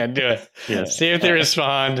 Yeah, do it. Yeah. See if they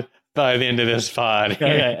respond by the end of this pod.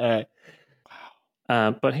 Okay, all right.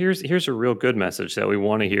 But here's a real good message that we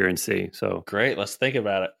want to hear and see. So great, let's think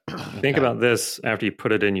about it. Think about this after you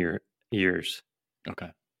put it in your ears. Okay.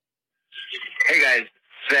 Hey guys,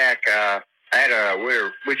 Zach. I had a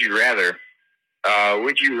would you rather?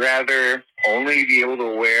 Would you rather only be able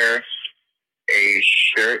to wear a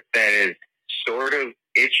shirt that is sort of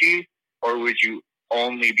itchy, or would you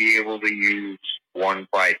only be able to use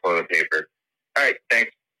one-ply toilet paper? All right,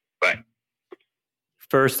 thanks. Bye.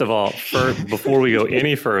 First of all, before we go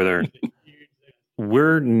any further,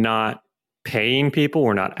 we're not paying people.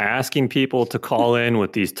 We're not asking people to call in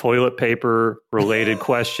with these toilet paper related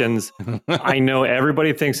questions. I know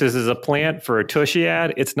everybody thinks this is a plant for a Tushy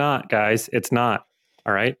ad. It's not, guys. It's not.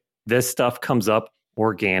 All right. This stuff comes up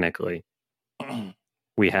organically.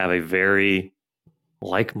 We have a very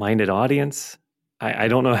like-minded audience. I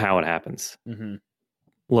don't know how it happens. Mm-hmm.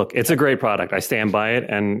 Look, it's a great product. I stand by it,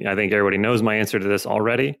 and I think everybody knows my answer to this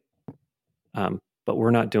already. But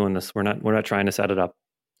we're not doing this. We're not trying to set it up.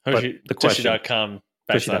 But the question,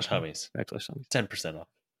 Tushy.com/hummies. 10% off.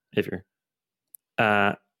 If you're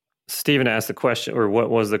Stephen asked the question, or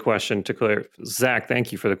what was the question to clear? Zach,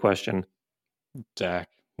 thank you for the question. Zach,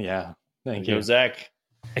 yeah. Thank you. Go, Zach.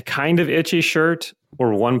 A kind of itchy shirt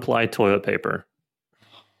or one-ply toilet paper?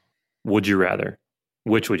 Would you rather?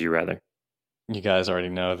 Which would you rather? You guys already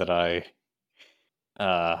know that I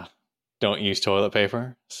don't use toilet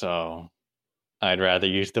paper, so I'd rather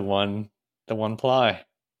use the one ply.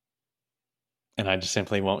 And I just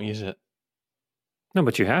simply won't use it. No,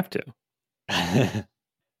 but you have to.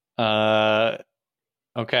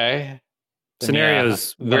 Okay.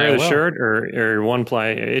 Scenarios: wear the shirt or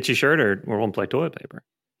one-ply itchy shirt or one-ply toilet paper.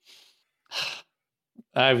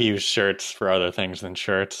 I've used shirts for other things than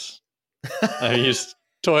shirts. I've used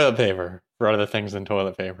toilet paper for other things than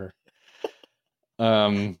toilet paper.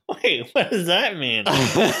 Wait, what does that mean?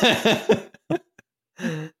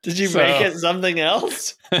 Did you make it something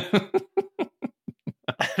else? I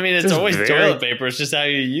mean, it's always toilet paper. It's just how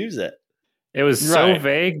you use it. It was so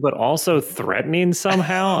vague, but also threatening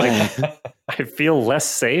somehow. Like, I feel less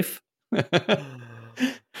safe.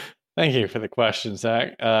 Thank you for the question,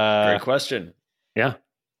 Zach. Great question. Yeah.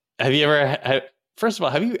 Have you ever first of all,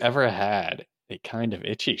 have you ever had a kind of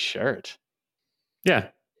itchy shirt? Yeah.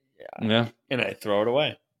 And I throw it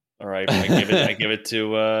away. All right. I give it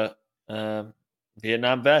to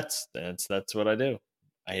Vietnam vets. That's what I do.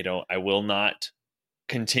 I will not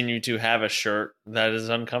continue to have a shirt that is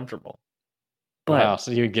uncomfortable. Wow.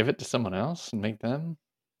 So you would give it to someone else and make them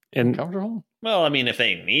uncomfortable? Well, I mean, if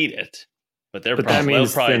they need it, but they'll probably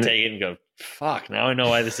take it and go, fuck, now I know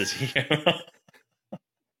why this is here.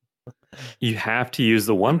 You have to use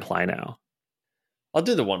the one-ply now. I'll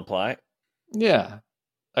do the one-ply. Yeah.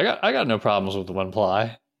 I got no problems with the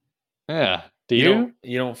one-ply. Yeah. Do you?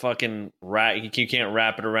 You don't fucking you can't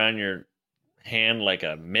wrap it around your hand like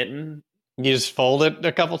a mitten. You just fold it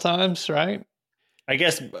a couple times, right? I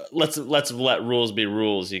guess let's let rules be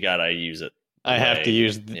rules. You gotta use it. I have to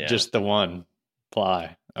use just the one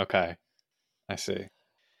ply. Okay, I see.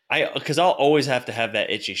 Because I'll always have to have that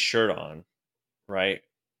itchy shirt on, right?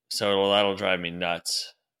 So that'll drive me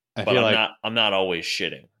nuts. I'm not always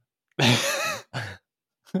shitting.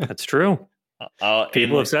 That's true.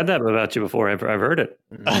 People have said that about you before. I've heard it.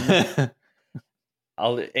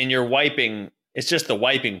 Mm-hmm. And you're wiping. It's just the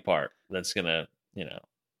wiping part that's gonna,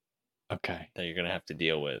 okay, that you're gonna have to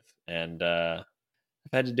deal with. And I've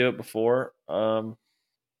had to do it before. I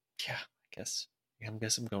guess I'm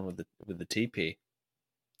going with the TP.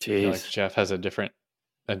 Jeez, I feel like Jeff has a different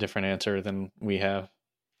answer than we have.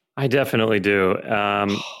 I definitely do.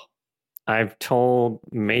 I've told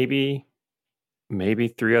maybe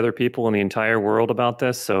 3 other people in the entire world about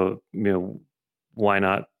this. So, why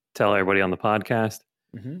not tell everybody on the podcast?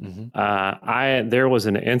 Mm-hmm. There was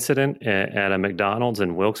an incident at a McDonald's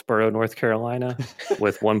in Wilkesboro, North Carolina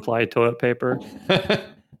with one-ply toilet paper.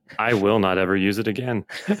 I will not ever use it again.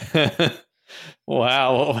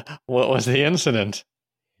 Wow. What was the incident?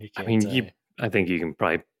 I mean, I think you can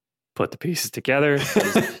probably put the pieces together.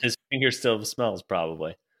 His finger still smells,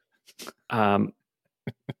 probably. I'll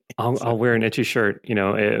wear an itchy shirt.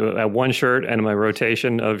 One shirt and my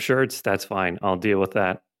rotation of shirts. That's fine. I'll deal with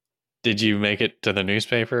that. Did you make it to the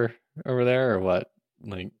newspaper over there, or what?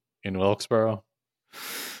 Like in Wilkesboro?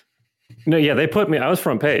 No, yeah, they put me. I was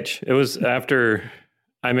front page. It was after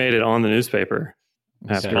I made it on the newspaper.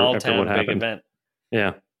 After what happened. Big event.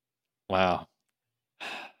 Yeah. Wow.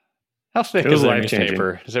 How thick is the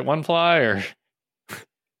newspaper? Is it 1 ply or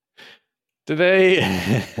do they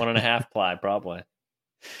 1.5 ply probably?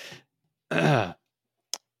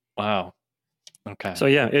 Wow. Okay. So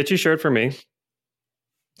yeah, itchy shirt for me.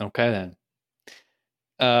 Okay then.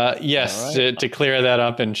 Yes, right. to clear that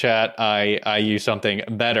up in chat, I use something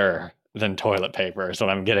better than toilet paper is what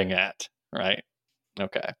I'm getting at, right?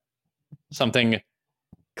 Okay. Something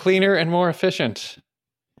cleaner and more efficient.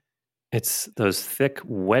 It's those thick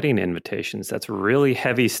wedding invitations. That's really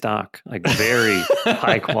heavy stock, like very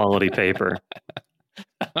high quality paper.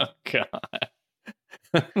 Oh God.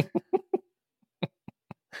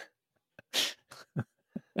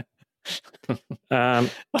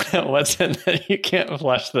 What's in that? You can't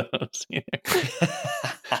flush those either.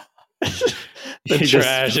 The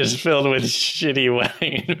trash is filled with shitty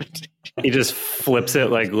wedding invitations. He just flips it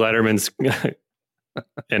like Letterman's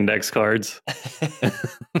index cards.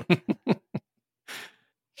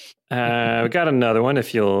 We got another one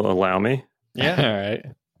if you'll allow me. Yeah. All right.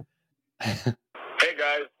 Hey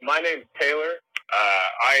guys, my name's Taylor.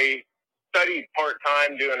 I studied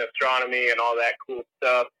part-time doing astronomy and all that cool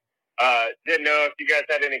stuff. Didn't know if you guys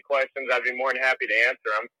had any questions. I'd be more than happy to answer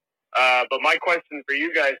them. But my question for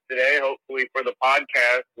you guys today, hopefully for the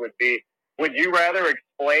podcast, would be, would you rather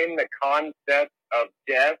explain the concept of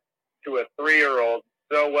death to a 3-year-old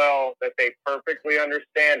so well that they perfectly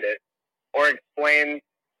understand it, or explain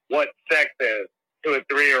what sex is to a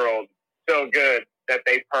 3-year-old so good that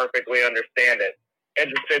they perfectly understand it?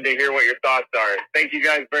 Interested to hear what your thoughts are. Thank you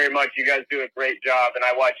guys very much. You guys do a great job, and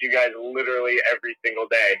I watch you guys literally every single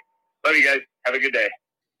day. Love you guys. Have a good day.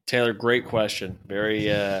 Taylor, great question. Very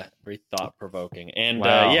thought-provoking. And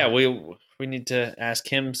wow. Yeah, we need to ask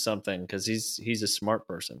him something because he's a smart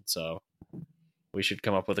person. So we should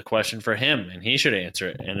come up with a question for him, and he should answer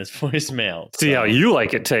it in his voicemail. See how you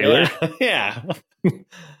like it, Taylor. Yeah.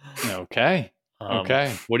 Okay.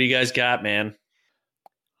 Okay. What do you guys got, man?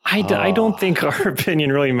 I don't think our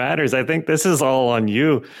opinion really matters. I think this is all on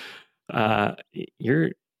you.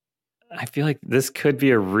 I feel like this could be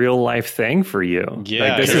a real life thing for you.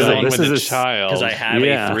 Yeah, like this is a child because I have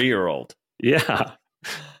a 3-year-old. Yeah.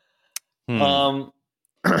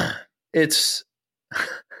 It's.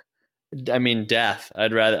 I mean, death.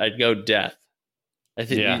 I'd go death. I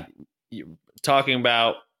think you talking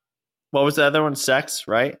about what was the other one? Sex,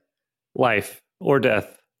 right? Life or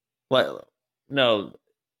death. No,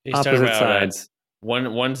 he's opposite talking about sides.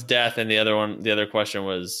 One's death, and the other question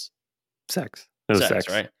was sex. It was sex,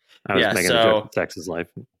 right? I was making a joke. Sex is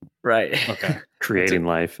life, right? Okay, creating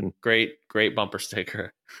life and great bumper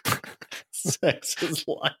sticker. Sex is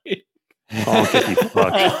life.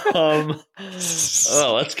 Oh,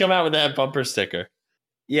 let's come out with that bumper sticker.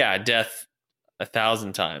 Yeah, death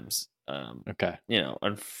 1,000 times. Okay.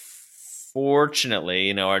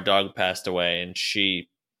 Unfortunately, our dog passed away, and she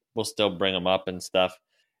will still bring him up and stuff.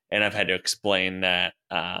 And I've had to explain that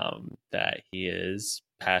that he is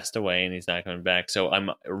passed away and he's not coming back. So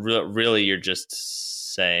I'm really, you're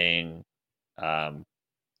just saying, you're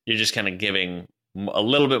just kind of giving a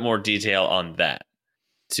little bit more detail on that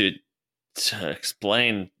to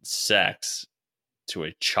explain sex to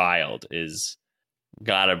a child is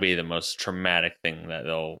gotta be the most traumatic thing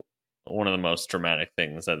one of the most traumatic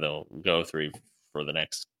things that they'll go through for the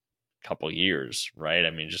next couple years, right?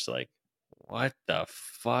 I mean, just like, what the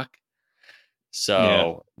fuck?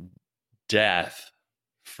 So death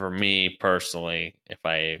for me personally, if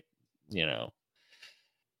I,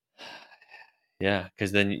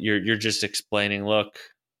 because then you're just explaining, look,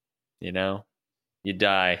 you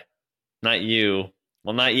die. Not you.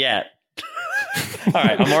 Well, not yet. All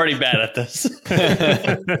right, I'm already bad at this.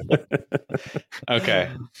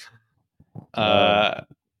 Okay. At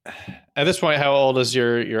this point, how old is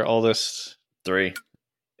your oldest? 3.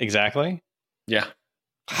 Exactly? Yeah.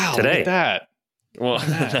 Wow, today. Look at that. Well,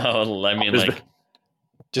 no, I mean, like...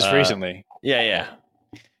 Just recently? Yeah.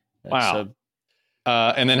 Wow. So,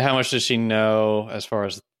 and then how much does she know as far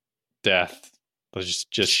as death?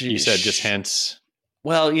 You said just hints.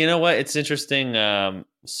 Well, you know what? It's interesting.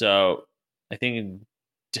 So I think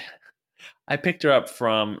I picked her up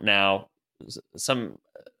from now.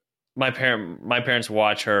 My parents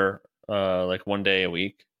watch her like one day a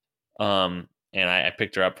week, and I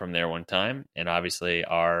picked her up from there one time. And obviously,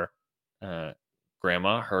 our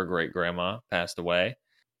grandma, her great grandma, passed away,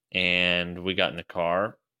 and we got in the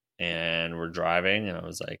car and we're driving. And I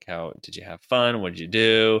was like, "How did you have fun? What did you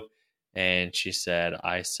do?" And she said,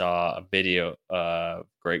 I saw a video of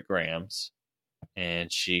Great Grams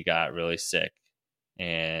and she got really sick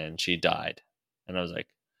and she died. And I was like,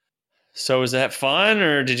 so was that fun,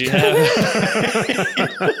 or did you have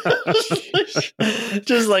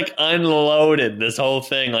just like unloaded this whole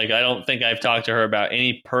thing? Like, I don't think I've talked to her about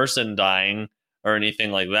any person dying or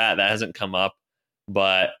anything like that. That hasn't come up.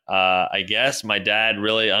 But I guess my dad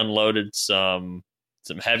really unloaded some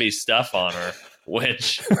heavy stuff on her,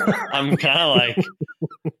 which I'm kind of like,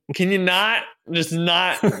 can you not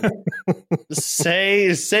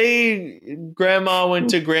say grandma went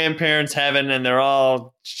to grandparents' heaven and they're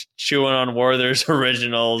all chewing on Werther's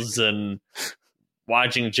Originals and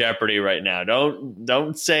watching Jeopardy right now.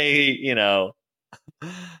 Don't say,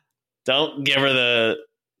 don't give her the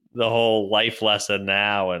whole life lesson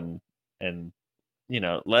now and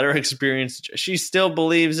let her experience. She still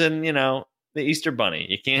believes in, the Easter Bunny.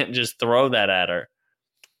 You can't just throw that at her.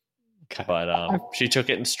 But she took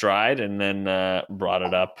it in stride and then brought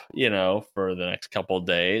it up, for the next couple of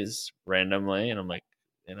days randomly. And I'm like,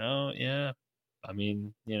 yeah. I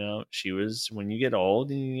mean, she was, when you get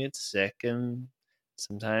old and you get sick and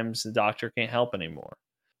sometimes the doctor can't help anymore.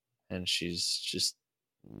 And she's just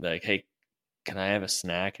like, hey, can I have a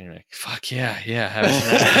snack? And you're like, fuck yeah, have a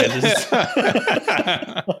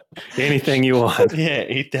snack. Anything you want. Yeah,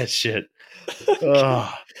 eat that shit.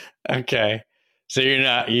 Oh. Okay. So you're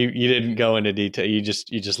not you didn't go into detail. You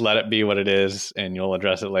just let it be what it is, and you'll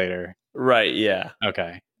address it later. Right. Yeah.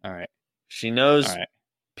 Okay. All right. She knows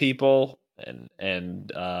people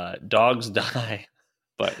and dogs die,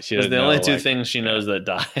 but she doesn't. The only two things she knows that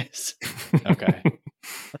dies. Okay.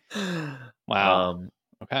 Wow.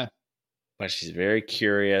 Okay. But she's very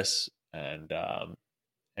curious and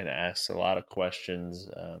asks a lot of questions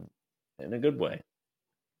in a good way.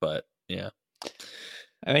 But yeah.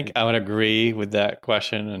 I think I would agree with that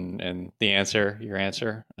question and the answer, your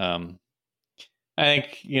answer. I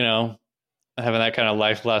think, having that kind of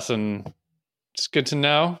life lesson, it's good to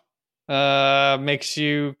know. Makes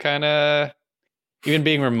you kind of, even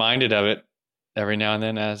being reminded of it every now and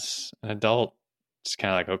then as an adult, it's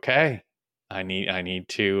kind of like, okay, I need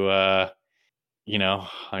to, I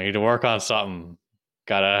need to work on something.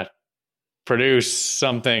 Gotta produce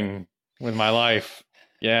something with my life.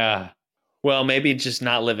 Yeah. Well, maybe just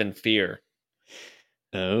not live in fear.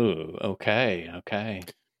 Oh, okay.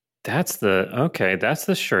 That's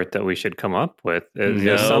the shirt that we should come up with.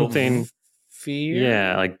 No something fear.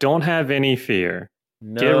 Yeah, like don't have any fear.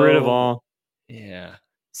 No. Get rid of all. Yeah.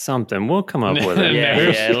 Something. We'll come up with it. Yeah,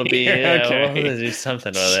 it'll be okay. We'll do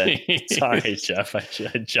something with it. Sorry, Jeff. I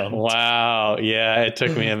jumped. Wow. Yeah, it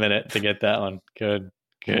took me a minute to get that one. Good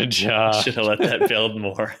job. Should have let that build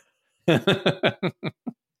more.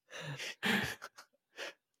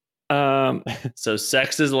 So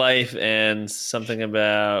sex is life and something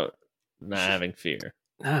about not having fear.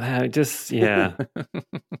 Yeah.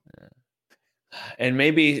 And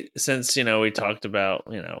maybe since, we talked about,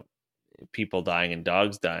 people dying and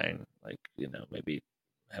dogs dying, like, maybe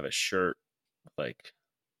have a shirt like,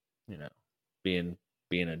 being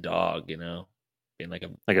a dog, being like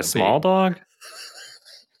a small dog.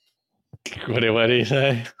 What do you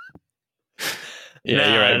say?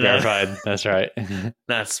 Yeah, you're right. Verified. That's right.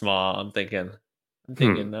 Not small. I'm thinking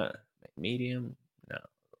not medium.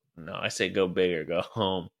 No. I say go big or go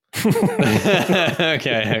home.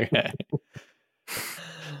 Okay.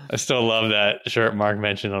 I still love that shirt Mark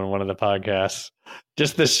mentioned on one of the podcasts.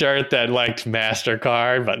 Just the shirt that liked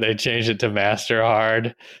MasterCard, but they changed it to Master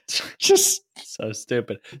Hard. Just so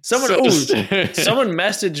stupid. Someone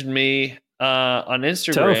messaged me on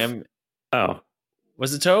Instagram. Toph. Oh,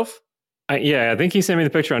 was it Toph? I think he sent me the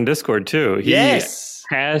picture on Discord too. He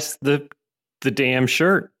has the damn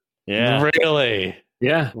shirt. Yeah. Really?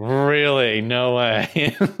 Yeah. Really? No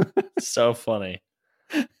way. So funny.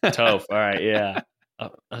 Toph. All right. Yeah. I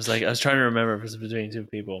was trying to remember if it was between two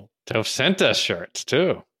people. Toph sent us shirts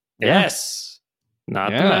too. Yes.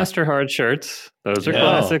 Not the Master Hard shirts. Those are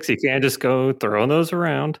classics. You can't just go throwing those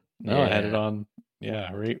around. No, I had it on. Yeah.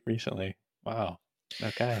 Recently. Wow.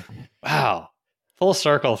 Okay. Wow. Full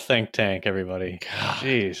circle think tank, everybody. God.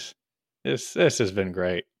 Jeez. This has been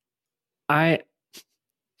great. I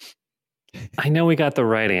know we got the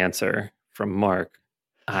right answer from Mark.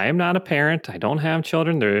 I am not a parent. I don't have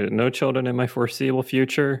children. There are no children in my foreseeable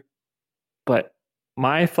future. But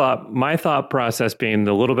my thought process, being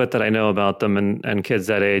the little bit that I know about them and kids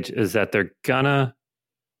that age, is that they're gonna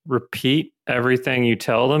repeat everything you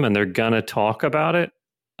tell them and they're gonna talk about it.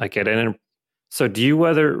 Like at any. So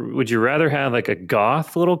would you rather have like a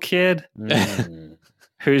goth little kid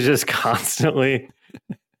who's just constantly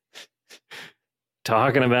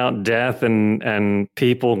talking about death and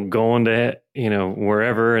people going to,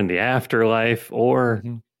 wherever in the afterlife, or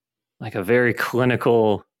like a very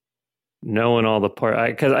clinical knowing all the part.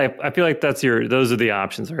 Because I feel like those are the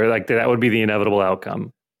options, or like that would be the inevitable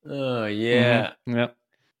outcome. Oh yeah. Yep.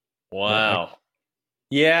 Wow.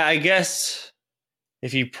 Yeah, I guess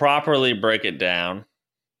if you properly break it down,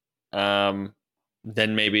 then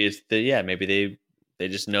maybe it's maybe they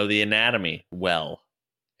just know the anatomy well,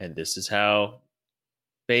 and this is how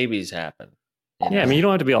babies happen. Yeah, I mean, you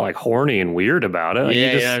don't have to be all like horny and weird about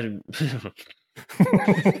it.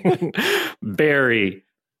 Very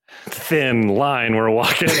thin line we're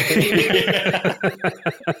walking.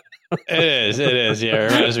 It is. Yeah,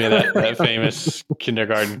 it reminds me of that famous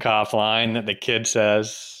kindergarten cough line that the kid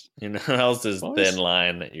says. You know what else is thin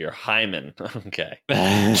line? Your hymen. Okay.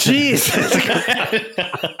 Jesus.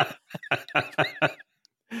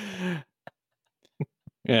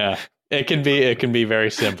 Yeah. It can be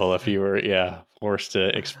very simple if you were forced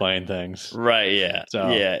to explain things. Right, yeah. So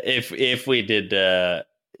yeah, if we did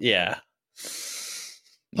yeah.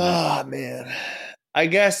 Oh man. I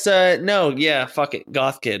guess no, yeah, fuck it.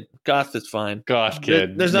 Goth kid. Goth is fine. Goth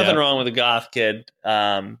kid. There's nothing wrong with a goth kid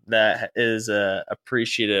that is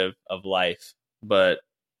appreciative of life, but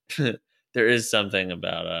there is something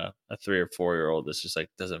about a 3 or 4 year old that's just like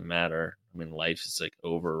doesn't matter. I mean, life is like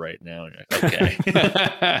over right now. And you're like,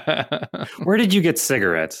 okay. Where did you get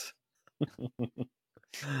cigarettes?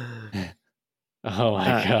 Oh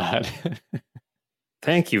my God.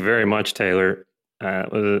 Thank you very much, Taylor.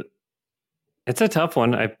 It's a tough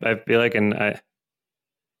one. I feel like, and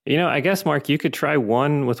I guess, Mark, you could try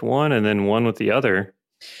one with one and then one with the other.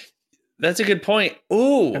 That's a good point.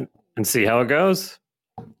 Ooh. And see how it goes.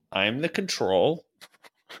 I'm the control.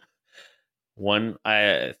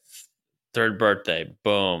 Third birthday,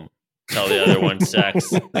 boom. Tell the other one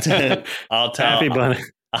sex. I'll tell. Happy bunny.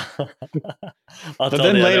 I'll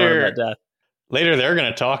tell the other one about death. Later, they're going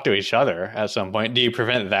to talk to each other at some point. Do you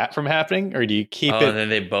prevent that from happening, or do you keep it? And then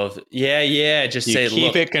they both, just say,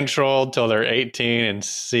 keep it controlled till they're 18 and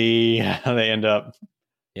see how they end up.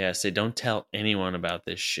 Yeah, say, don't tell anyone about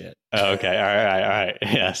this shit. Oh, okay, all right,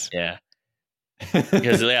 yes, yeah.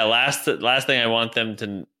 Because last thing I want them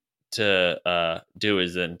to do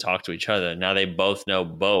is then talk to each other. Now they both know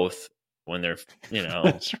both when they're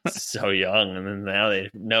right. So young, and then now they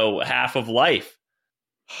know half of life.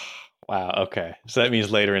 Wow. Okay. So that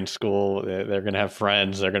means later in school, they're going to have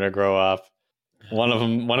friends. They're going to grow up. One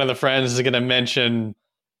of the friends is going to mention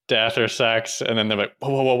death or sex. And then they're like,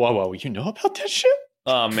 whoa. You know about that shit?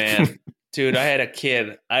 Oh man, dude, I had a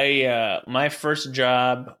kid. My first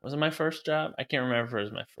job, was it my first job? I can't remember if it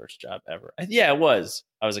was my first job ever. Yeah, it was.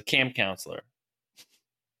 I was a camp counselor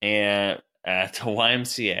and at the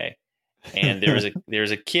YMCA. And there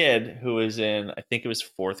was a kid who was in, I think it was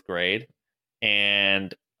 4th grade.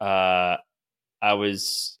 And I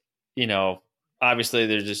was, obviously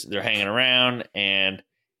they're hanging around, and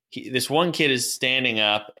this one kid is standing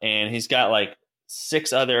up, and he's got like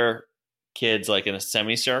 6 other kids like in a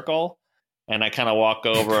semicircle, and I kind of walk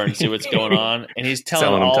over and see what's going on, and he's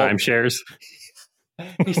telling them timeshares.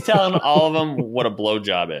 He's telling all of them what a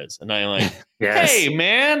blowjob is, and I'm like, yes. Hey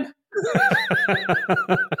man,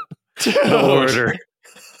 order.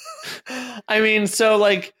 I mean, so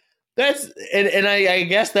like. That's and I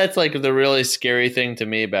guess that's like the really scary thing to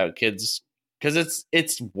me about kids, because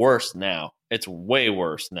it's worse now. It's way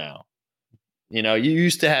worse now. You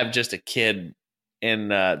used to have just a kid in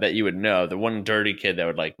that you would know, the one dirty kid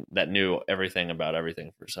that knew everything about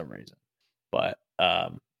everything for some reason. But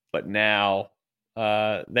now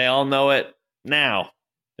they all know it now.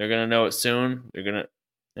 They're gonna know it soon.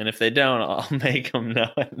 And if they don't, I'll make them know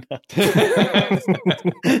it.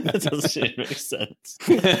 That doesn't make sense.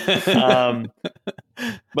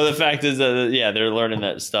 But the fact is that, they're learning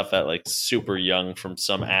that stuff at like super young from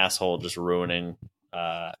some asshole just ruining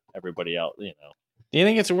everybody else, Do you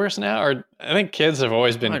think it's worse now? Or I think kids have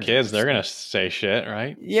always been 100%. Kids. They're going to say shit,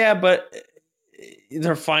 right? Yeah, but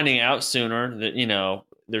they're finding out sooner that,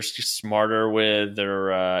 they're smarter with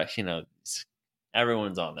their,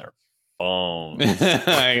 everyone's on their phone.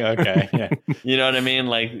 Okay, yeah. You know what I mean?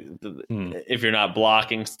 Like, if you're not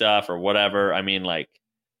blocking stuff or whatever, I mean, like,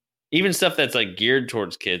 even stuff that's like geared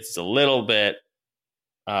towards kids is a little bit,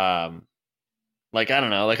 like, I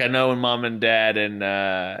don't know, like I know when mom and dad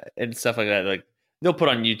and stuff like that, like they'll put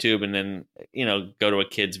on YouTube and then, go to a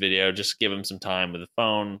kid's video, just give them some time with the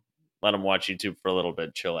phone, let them watch YouTube for a little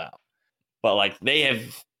bit, chill out. But like they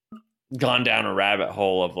have gone down a rabbit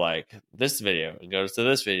hole of like this video goes to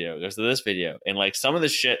this video, goes to this video. And like some of the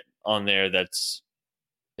shit on there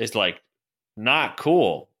is like not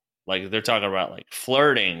cool. like they're talking about like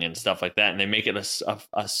flirting and stuff like that, and they make it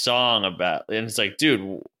a song about, and it's like,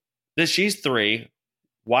 dude, she's 3.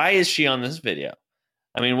 Why is she on this video?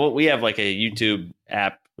 I mean, we have like a YouTube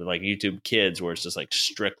app, like YouTube Kids, where it's just like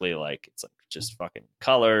strictly like, it's like just fucking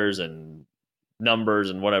colors and numbers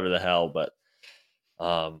and whatever the hell. But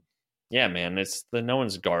yeah, man, no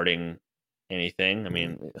one's guarding anything. I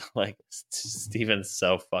mean, like Steven's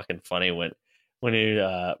so fucking funny when he,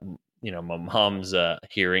 my mom's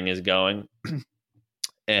hearing is going,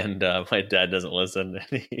 and my dad doesn't listen.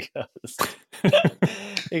 And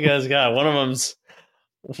he goes, God, one of them's,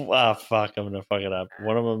 fuck, I'm gonna fuck it up.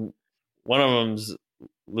 One of them's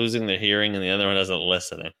losing their hearing, and the other one isn't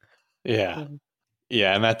listening. Yeah,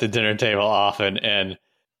 I'm at the dinner table often, and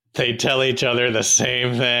they tell each other the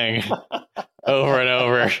same thing over and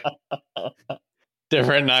over,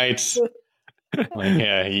 different nights. Like,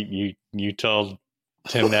 yeah, you told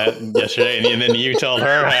Tim that yesterday, and then you told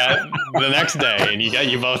her that the next day, and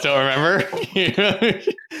you both don't remember.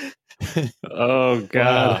 Oh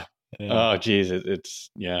God. Oh geez, it's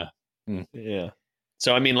yeah. Yeah.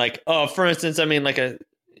 So I mean, like, for instance, I mean, like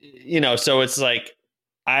so it's like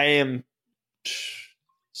I am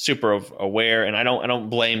super aware, and I don't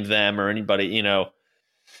blame them or anybody,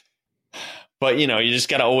 but you just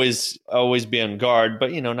got to always be on guard,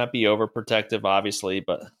 but not be overprotective, obviously.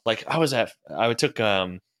 But like I took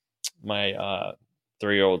my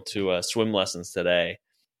 3-year-old to swim lessons today.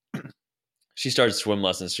 She started swim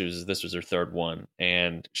lessons. This was her 3rd one,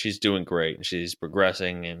 and she's doing great, and she's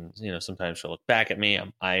progressing. And sometimes she'll look back at me.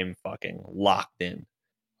 I'm fucking locked in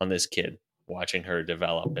on this kid, watching her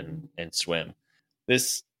develop and swim.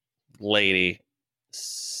 This lady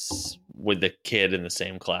with the kid in the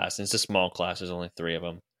same class, and it's a small class. There's only 3 of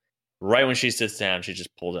them. Right when she sits down, she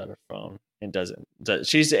just pulls out her phone and does it.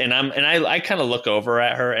 I kind of look over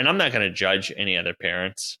at her, and I'm not going to judge any other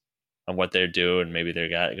parents on what they're doing. Maybe they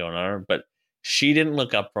got it going on, but she didn't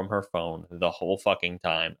look up from her phone the whole fucking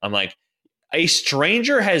time. I'm like, a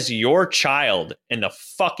stranger has your child in the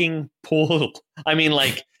fucking pool. I mean,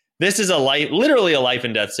 like, this is literally a life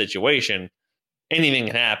and death situation. Anything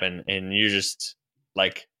can happen, and you're just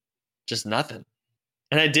like, just nothing.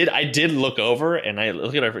 And I did look over, and I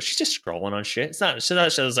look at her. She's just scrolling on shit. It's not. So I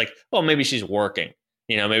was like, well, maybe she's working.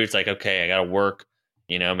 Maybe it's like, okay, I gotta work.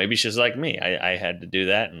 Maybe she's like me. I had to do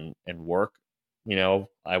that and work.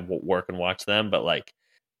 I work and watch them, but like,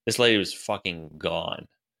 this lady was fucking gone,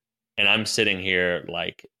 and I'm sitting here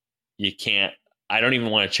like, I don't even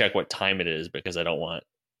want to check what time it is, because I don't want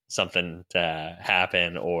something to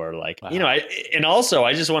happen, or like, wow. And also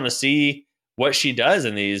I just want to see what she does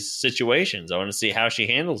in these situations. I want to see how she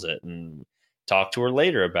handles it, and talk to her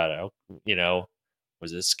later about it.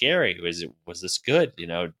 Was this scary? Was this good?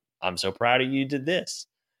 I'm so proud of you did this.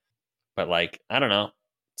 But like, I don't know.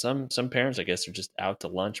 Some parents, I guess, are just out to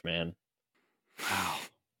lunch, man. Wow.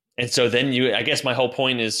 And so then I guess my whole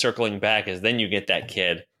point is, circling back, is then you get that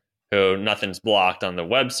kid who nothing's blocked on the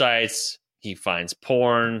websites. He finds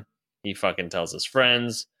porn. He fucking tells his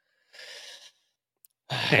friends.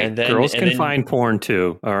 Hey, and girls can find porn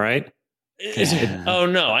too. All right. Oh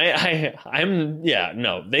no, I'm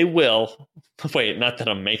no, they will. Wait, not that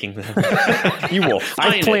I'm making them. You will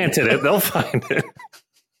find I planted it. They'll find it.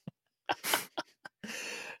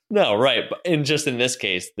 No, right. But in this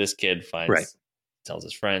case, this kid tells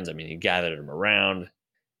his friends. I mean, he gathered them around.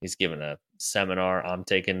 He's given a seminar. I'm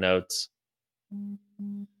taking notes.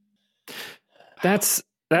 That's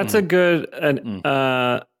a good.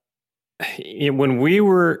 When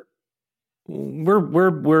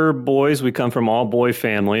we're boys, we come from all boy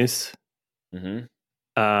families.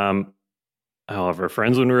 Mm-hmm. However,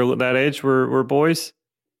 friends when we were that age were boys.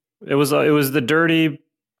 It was the dirty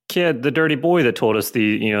kid, the dirty boy that told us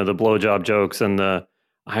the blowjob jokes, and I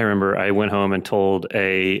remember I went home and told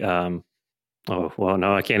I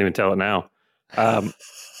can't even tell it now. I'm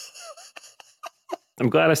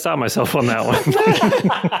glad I stopped myself on that one.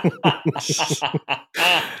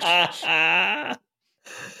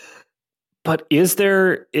 But is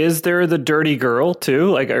there the dirty girl too?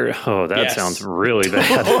 Like, that yes. Sounds really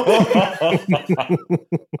bad.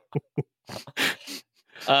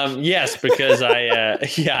 Yes, because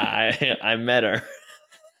I met her.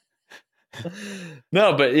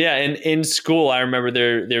 No, but yeah, in school, I remember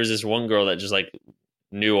there was this one girl that just like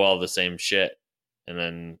knew all the same shit, and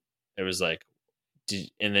then it was like,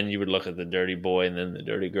 and then you would look at the dirty boy and then the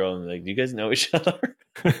dirty girl, and like, do you guys know each other?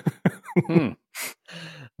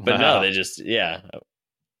 But wow. No, they just I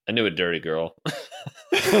knew a dirty girl.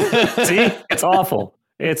 See, it's awful.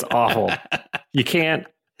 It's awful. You can't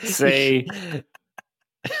say.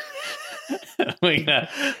 we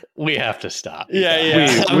have to stop.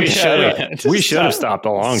 Yeah. We should have stopped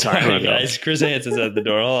a long time Sorry, ago. guys. Chris Hansen's at the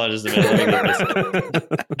door. Hold on just a minute. Let me get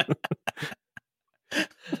this.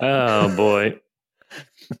 Oh boy.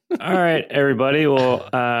 All right, everybody. Well,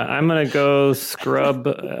 I'm gonna go scrub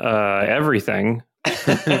everything.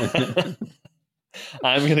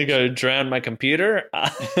 I'm gonna go drown my computer.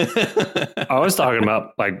 I was talking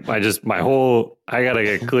about like I gotta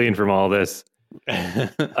get clean from all this.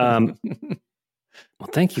 Well,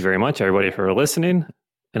 thank you very much, everybody, for listening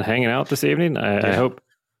and hanging out this evening. I hope,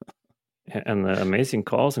 and the amazing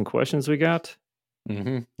calls and questions we got.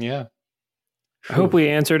 Mm-hmm. Yeah. I hope we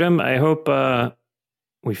answered them. I hope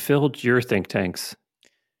we filled your think tanks.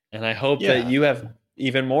 And I hope that you have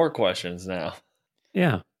even more questions now.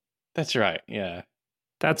 Yeah. That's right. Yeah.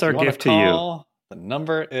 That's our gift to you. The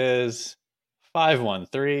number is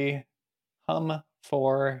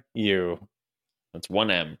 513-HUM4U. That's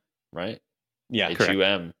 1M, right? Yeah.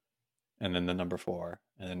 HUM. And then the number 4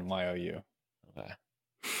 and then YOU. Okay.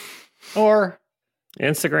 Or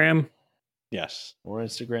Instagram. Yes. Or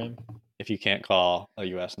Instagram. If you can't call a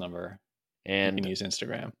US number, and you can use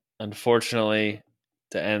Instagram. Unfortunately,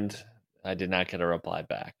 to end, I did not get a reply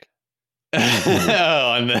back.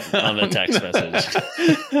 on the text message.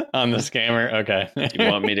 On the scammer. Okay. You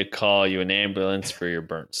want me to call you an ambulance for your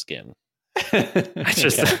burnt skin? I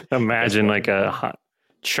just imagine like a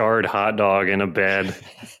charred hot dog in a bed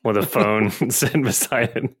with a phone sitting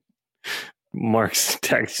beside it. Mark's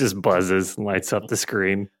text just buzzes and lights up the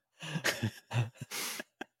screen.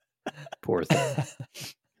 Poor thing.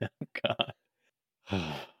 Oh, God.